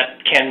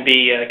roadmap can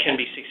be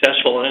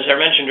successful. And as I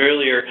mentioned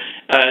earlier,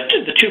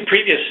 the two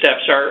previous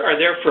steps are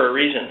there for a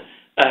reason.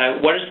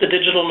 What is the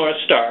digital North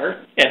Star,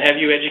 and have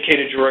you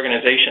educated your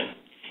organization?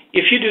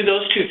 If you do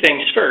those two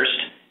things first,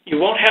 you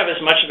won't have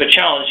as much of a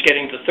challenge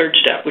getting to the third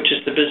step, which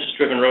is the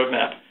business-driven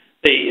roadmap.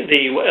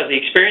 The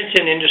experience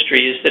in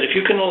industry is that if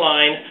you can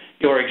align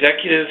your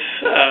executives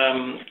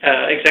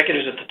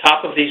at the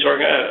top of these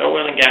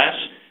oil and gas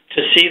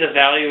to see the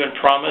value and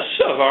promise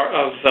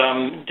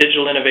of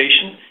digital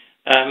innovation,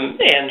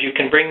 and you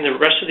can bring the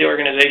rest of the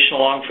organization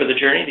along for the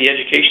journey, the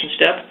education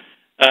step,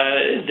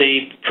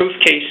 the proof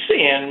case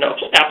in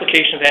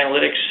application of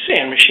analytics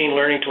and machine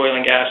learning to oil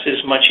and gas is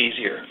much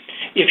easier.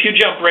 If you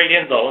jump right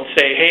in, though, and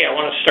say, hey, I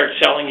want to start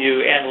selling you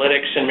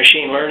analytics and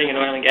machine learning in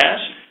oil and gas,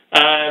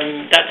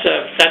 that's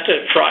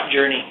a fraught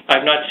journey.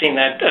 I've not seen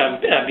that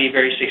be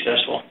very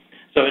successful.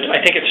 So I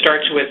think it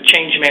starts with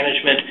change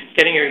management,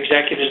 getting your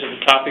executives at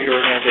the top of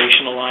your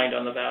organization aligned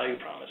on the value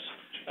promise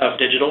of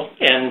digital,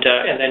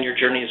 and then your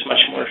journey is much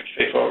more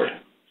straightforward.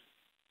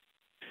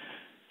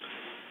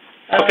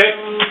 Okay,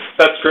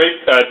 that's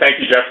great.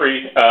 Thank you,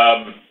 Jeffrey.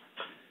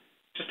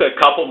 Just a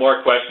couple more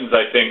questions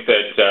I think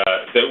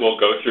that we'll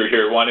go through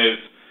here. One is,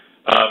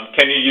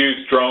 can you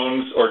use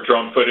drones or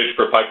drone footage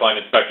for pipeline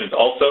inspections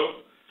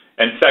also?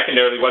 And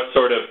secondarily, what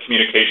sort of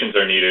communications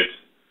are needed?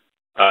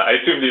 I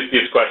assume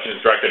this question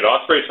is directed at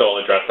Osprey, so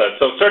I'll address that.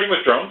 So starting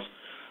with drones,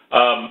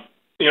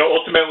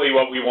 ultimately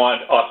what we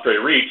want Osprey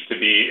Reach to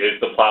be is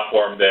the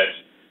platform that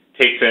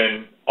takes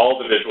in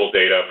all the visual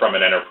data from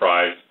an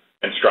enterprise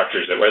and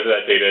structures it, whether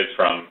that data is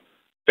from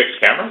fixed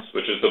cameras,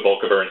 which is the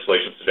bulk of our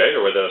installations today, or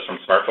whether that's from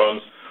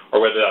smartphones,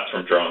 or whether that's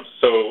from drones.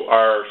 So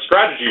our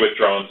strategy with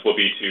drones will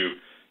be to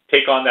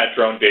take on that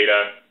drone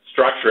data,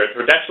 structure it,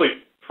 potentially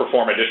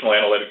perform additional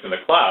analytics in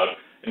the cloud,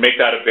 and make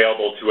that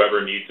available to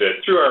whoever needs it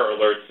through our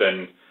alerts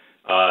and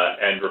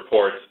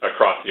reports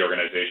across the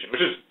organization, which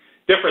is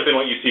different than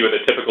what you see with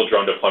a typical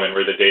drone deployment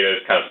where the data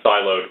is kind of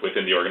siloed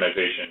within the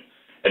organization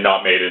and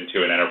not made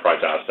into an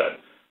enterprise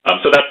asset.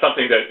 So that's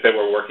something that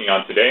we're working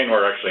on today, and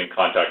we're actually in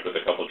contact with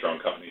a couple drone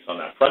companies on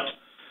that front.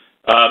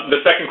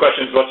 The second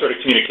question is, what sort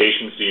of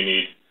communications do you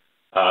need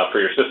for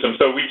your system?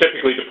 So we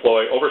typically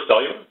deploy over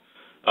cellular.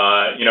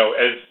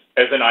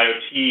 As an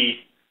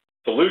IoT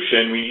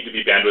solution, we need to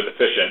be bandwidth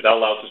efficient. That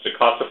allows us to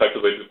cost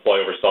effectively deploy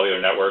over cellular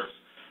networks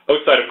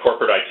outside of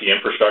corporate IT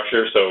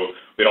infrastructure, so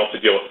we don't have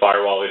to deal with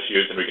firewall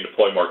issues, and we can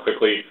deploy more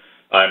quickly,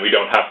 and we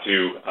don't have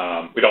to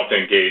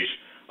engage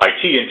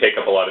IT and take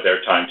up a lot of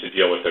their time to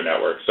deal with their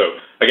network. So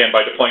again,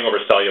 by deploying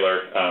over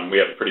cellular, we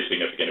have a pretty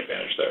significant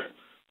advantage there.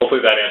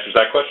 Hopefully that answers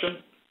that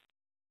question.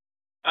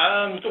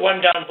 The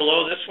one down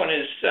below this one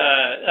is,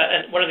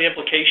 one of the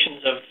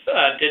implications of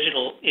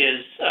digital is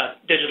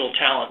digital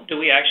talent.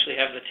 Do we actually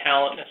have the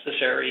talent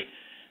necessary?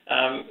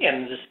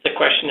 And the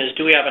question is,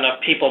 do we have enough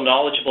people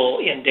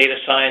knowledgeable in data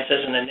science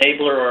as an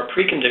enabler or a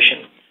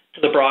precondition to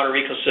the broader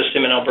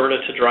ecosystem in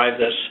Alberta to drive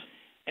this?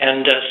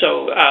 And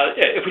so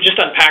if we just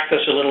unpack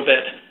this a little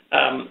bit,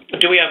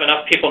 do we have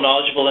enough people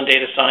knowledgeable in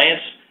data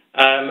science?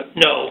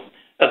 No.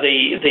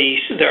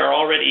 There are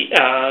already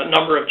a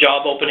number of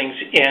job openings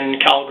in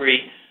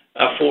Calgary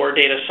for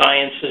data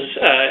sciences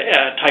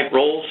type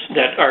roles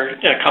that our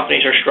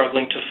companies are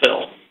struggling to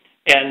fill.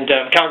 And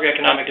Calgary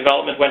Economic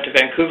Development went to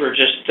Vancouver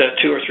just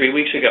 2 or 3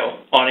 weeks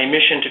ago on a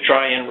mission to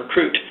try and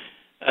recruit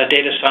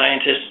data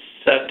scientists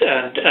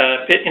and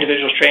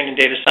individuals trained in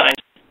data science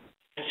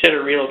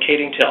consider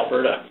relocating to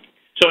Alberta.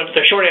 So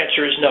the short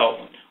answer is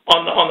no.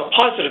 On the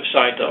positive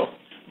side, though,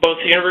 both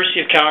the University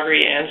of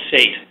Calgary and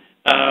SAIT,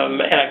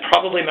 and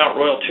probably Mount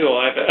Royal too,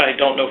 I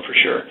don't know for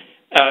sure,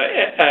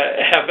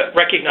 have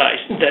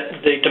recognized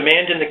that the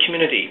demand in the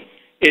community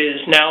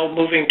is now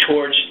moving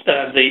towards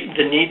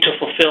the need to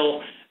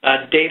fulfill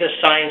data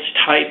science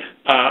type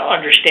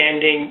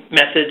understanding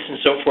methods and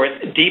so forth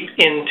deep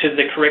into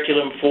the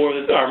curriculum for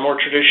our more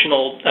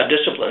traditional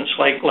disciplines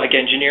like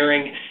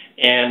engineering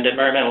and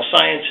environmental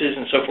sciences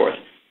and so forth.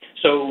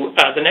 So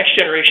the next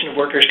generation of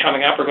workers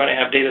coming up are going to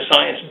have data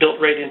science built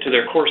right into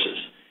their courses.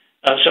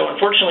 So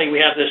unfortunately,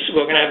 we're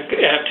going to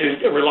have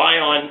to rely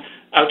on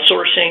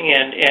outsourcing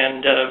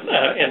and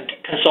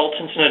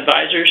consultants and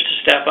advisors to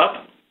step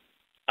up.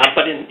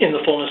 But in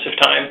the fullness of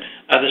time,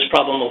 this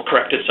problem will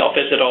correct itself,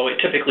 as it always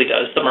typically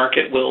does. The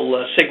market will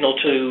signal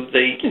to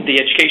the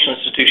educational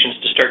institutions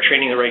to start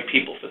training the right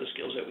people for the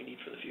skills that we need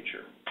for the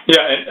future.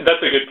 Yeah, and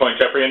that's a good point,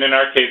 Jeffrey. And in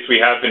our case, we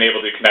have been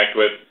able to connect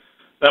with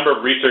a number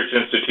of research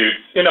institutes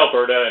in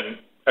Alberta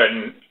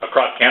and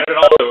across Canada,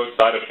 and also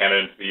outside of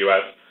Canada into the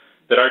U.S.,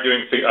 that are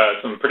doing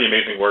some pretty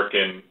amazing work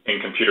in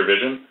computer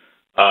vision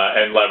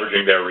and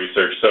leveraging their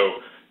research.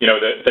 So, you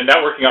know, the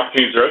networking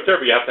opportunities are out there,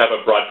 but you have to have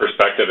a broad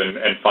perspective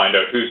and find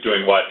out who's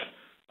doing what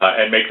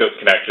and make those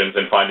connections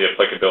and find the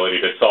applicability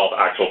to solve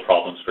actual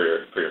problems for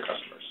your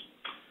customers.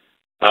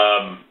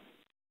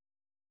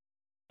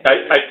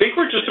 I think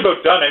we're just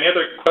about done. Any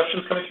other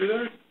questions coming through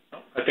there?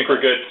 No, I think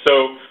we're good.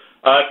 So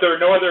if there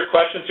are no other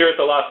questions here at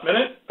the last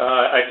minute,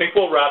 I think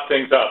we'll wrap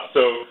things up.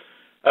 So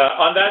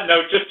on that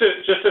note, just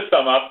to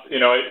sum up, you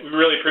know, we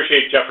really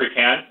appreciate Jeffrey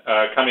Can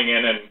coming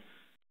in and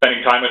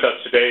spending time with us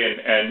today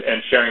and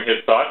sharing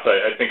his thoughts.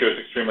 I think it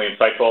was extremely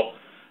insightful.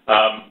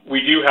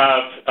 We do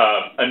have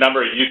a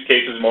number of use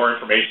cases, more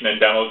information and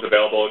demos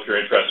available if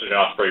you're interested in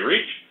Osprey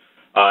Reach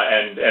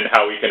and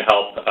how we can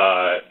help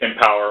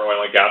empower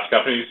oil and gas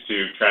companies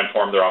to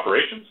transform their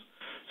operations.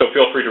 So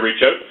feel free to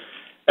reach out.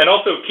 And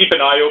also keep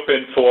an eye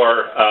open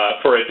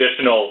for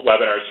additional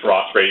webinars for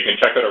Osprey. You can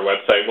check out our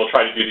website. We'll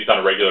try to do these on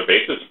a regular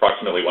basis,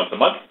 approximately once a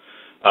month,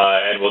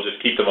 and we'll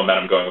just keep the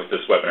momentum going with this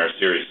webinar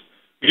series.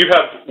 We do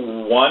have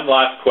one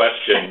last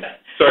question.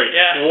 Sorry,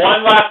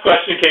 one last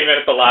question came in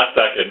at the last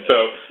second. So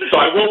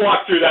I will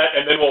walk through that,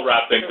 and then we'll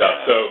wrap things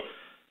up. So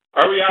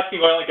are we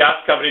asking oil and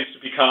gas companies to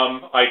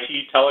become IT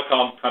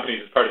telecom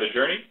companies as part of the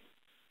journey?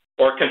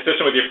 Or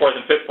consistent with your fourth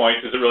and fifth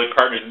points, is it really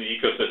partners in the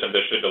ecosystem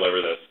that should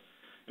deliver this?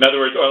 In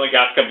other words, oil and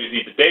gas companies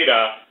need the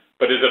data,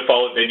 but does it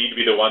follow they need to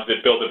be the ones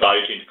that build the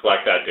value chain to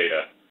collect that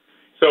data?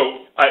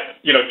 So,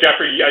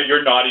 Jeffrey,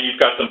 you're nodding. You've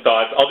got some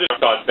thoughts. I'll just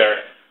thoughts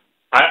there.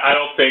 I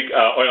don't think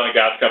oil and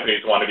gas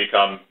companies want to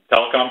become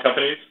telecom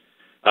companies.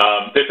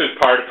 This is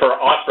for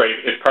Osprey,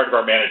 it's part of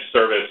our managed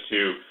service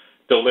to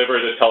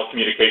deliver the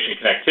telecommunication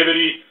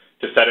connectivity,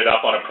 to set it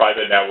up on a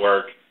private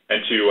network,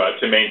 and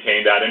to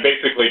maintain that, and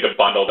basically to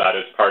bundle that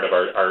as part of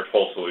our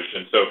whole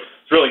solution. So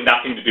it's really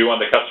nothing to do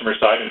on the customer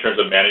side in terms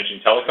of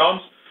managing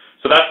telecoms.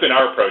 So that's been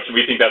our approach, and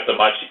we think that's a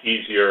much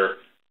easier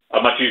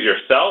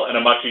sell and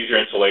a much easier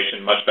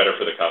installation, much better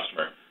for the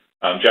customer.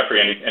 Jeffrey,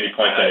 any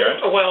points on your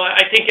end? Well,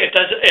 I think it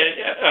does.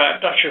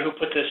 I'm not sure who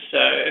put this,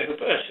 who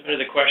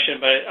submitted the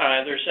question, but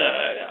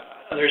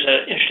there's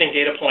an interesting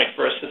data point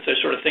for us to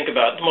sort of think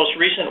about. The most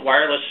recent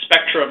wireless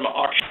spectrum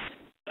auction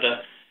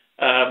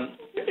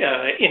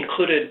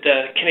included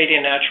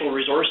Canadian Natural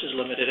Resources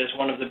Limited as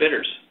one of the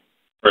bidders.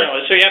 Right.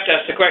 So you have to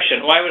ask the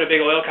question: why would a big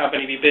oil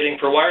company be bidding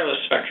for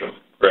wireless spectrum?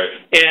 Right.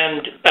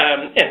 And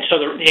so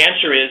the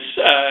answer is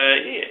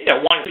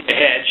one, to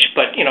hedge,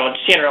 but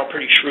CNRL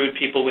pretty shrewd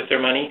people with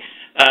their money.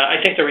 I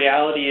think the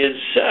reality is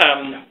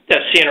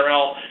that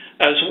CNRL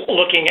is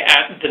looking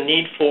at the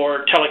need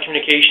for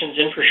telecommunications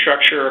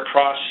infrastructure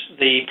across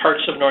the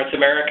parts of North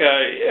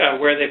America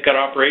where they've got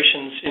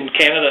operations in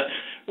Canada,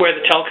 where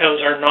the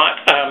telcos are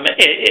not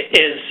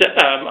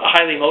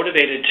highly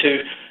motivated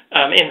to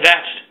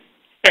invest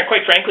And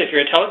quite frankly, if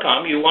you're a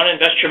telecom, you want to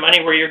invest your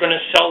money where you're going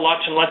to sell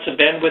lots and lots of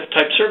bandwidth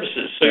type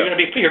services. So you're going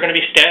to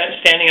be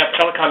standing up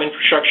telecom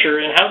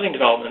infrastructure in housing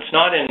developments,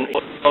 not in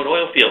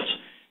oil fields.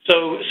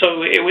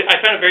 I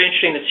found it very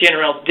interesting that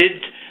CNRL did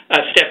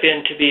step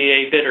in to be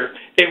a bidder.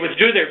 They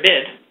withdrew their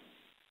bid,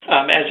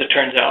 as it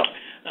turns out.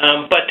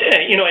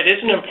 It is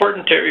an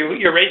important.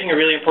 You're raising a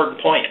really important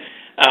point.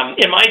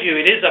 In my view,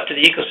 it is up to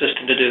the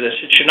ecosystem to do this.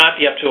 It should not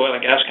be up to oil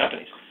and gas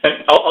companies.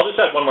 And I'll just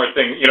add one more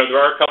thing. There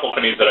are a couple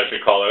companies that I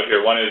should call out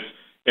here. One is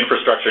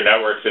Infrastructure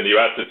Networks in the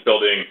U.S. that's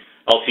building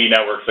LTE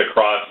networks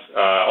across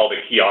all the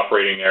key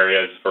operating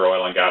areas for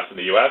oil and gas in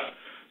the U.S.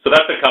 So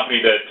that's a company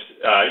that,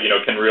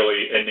 can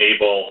really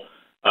enable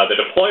the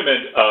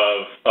deployment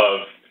of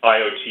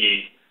IoT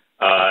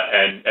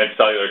and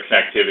cellular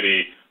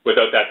connectivity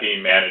without that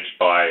being managed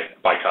by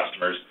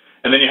customers.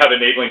 And then you have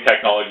enabling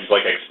technologies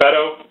like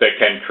Expeto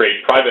that can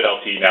create private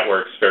LTE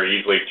networks very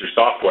easily through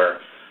software.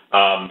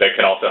 That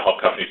can also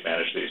help companies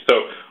manage these.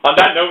 So on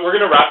that note, we're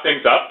going to wrap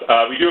things up.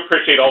 We do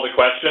appreciate all the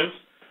questions,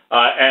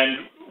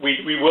 and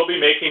we will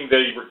be making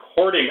the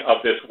recording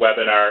of this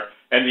webinar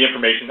and the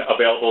information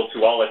available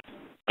to all.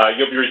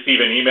 You'll be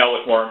receiving an email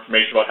with more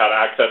information about how to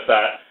access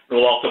that, and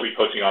we'll also be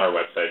posting on our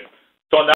website.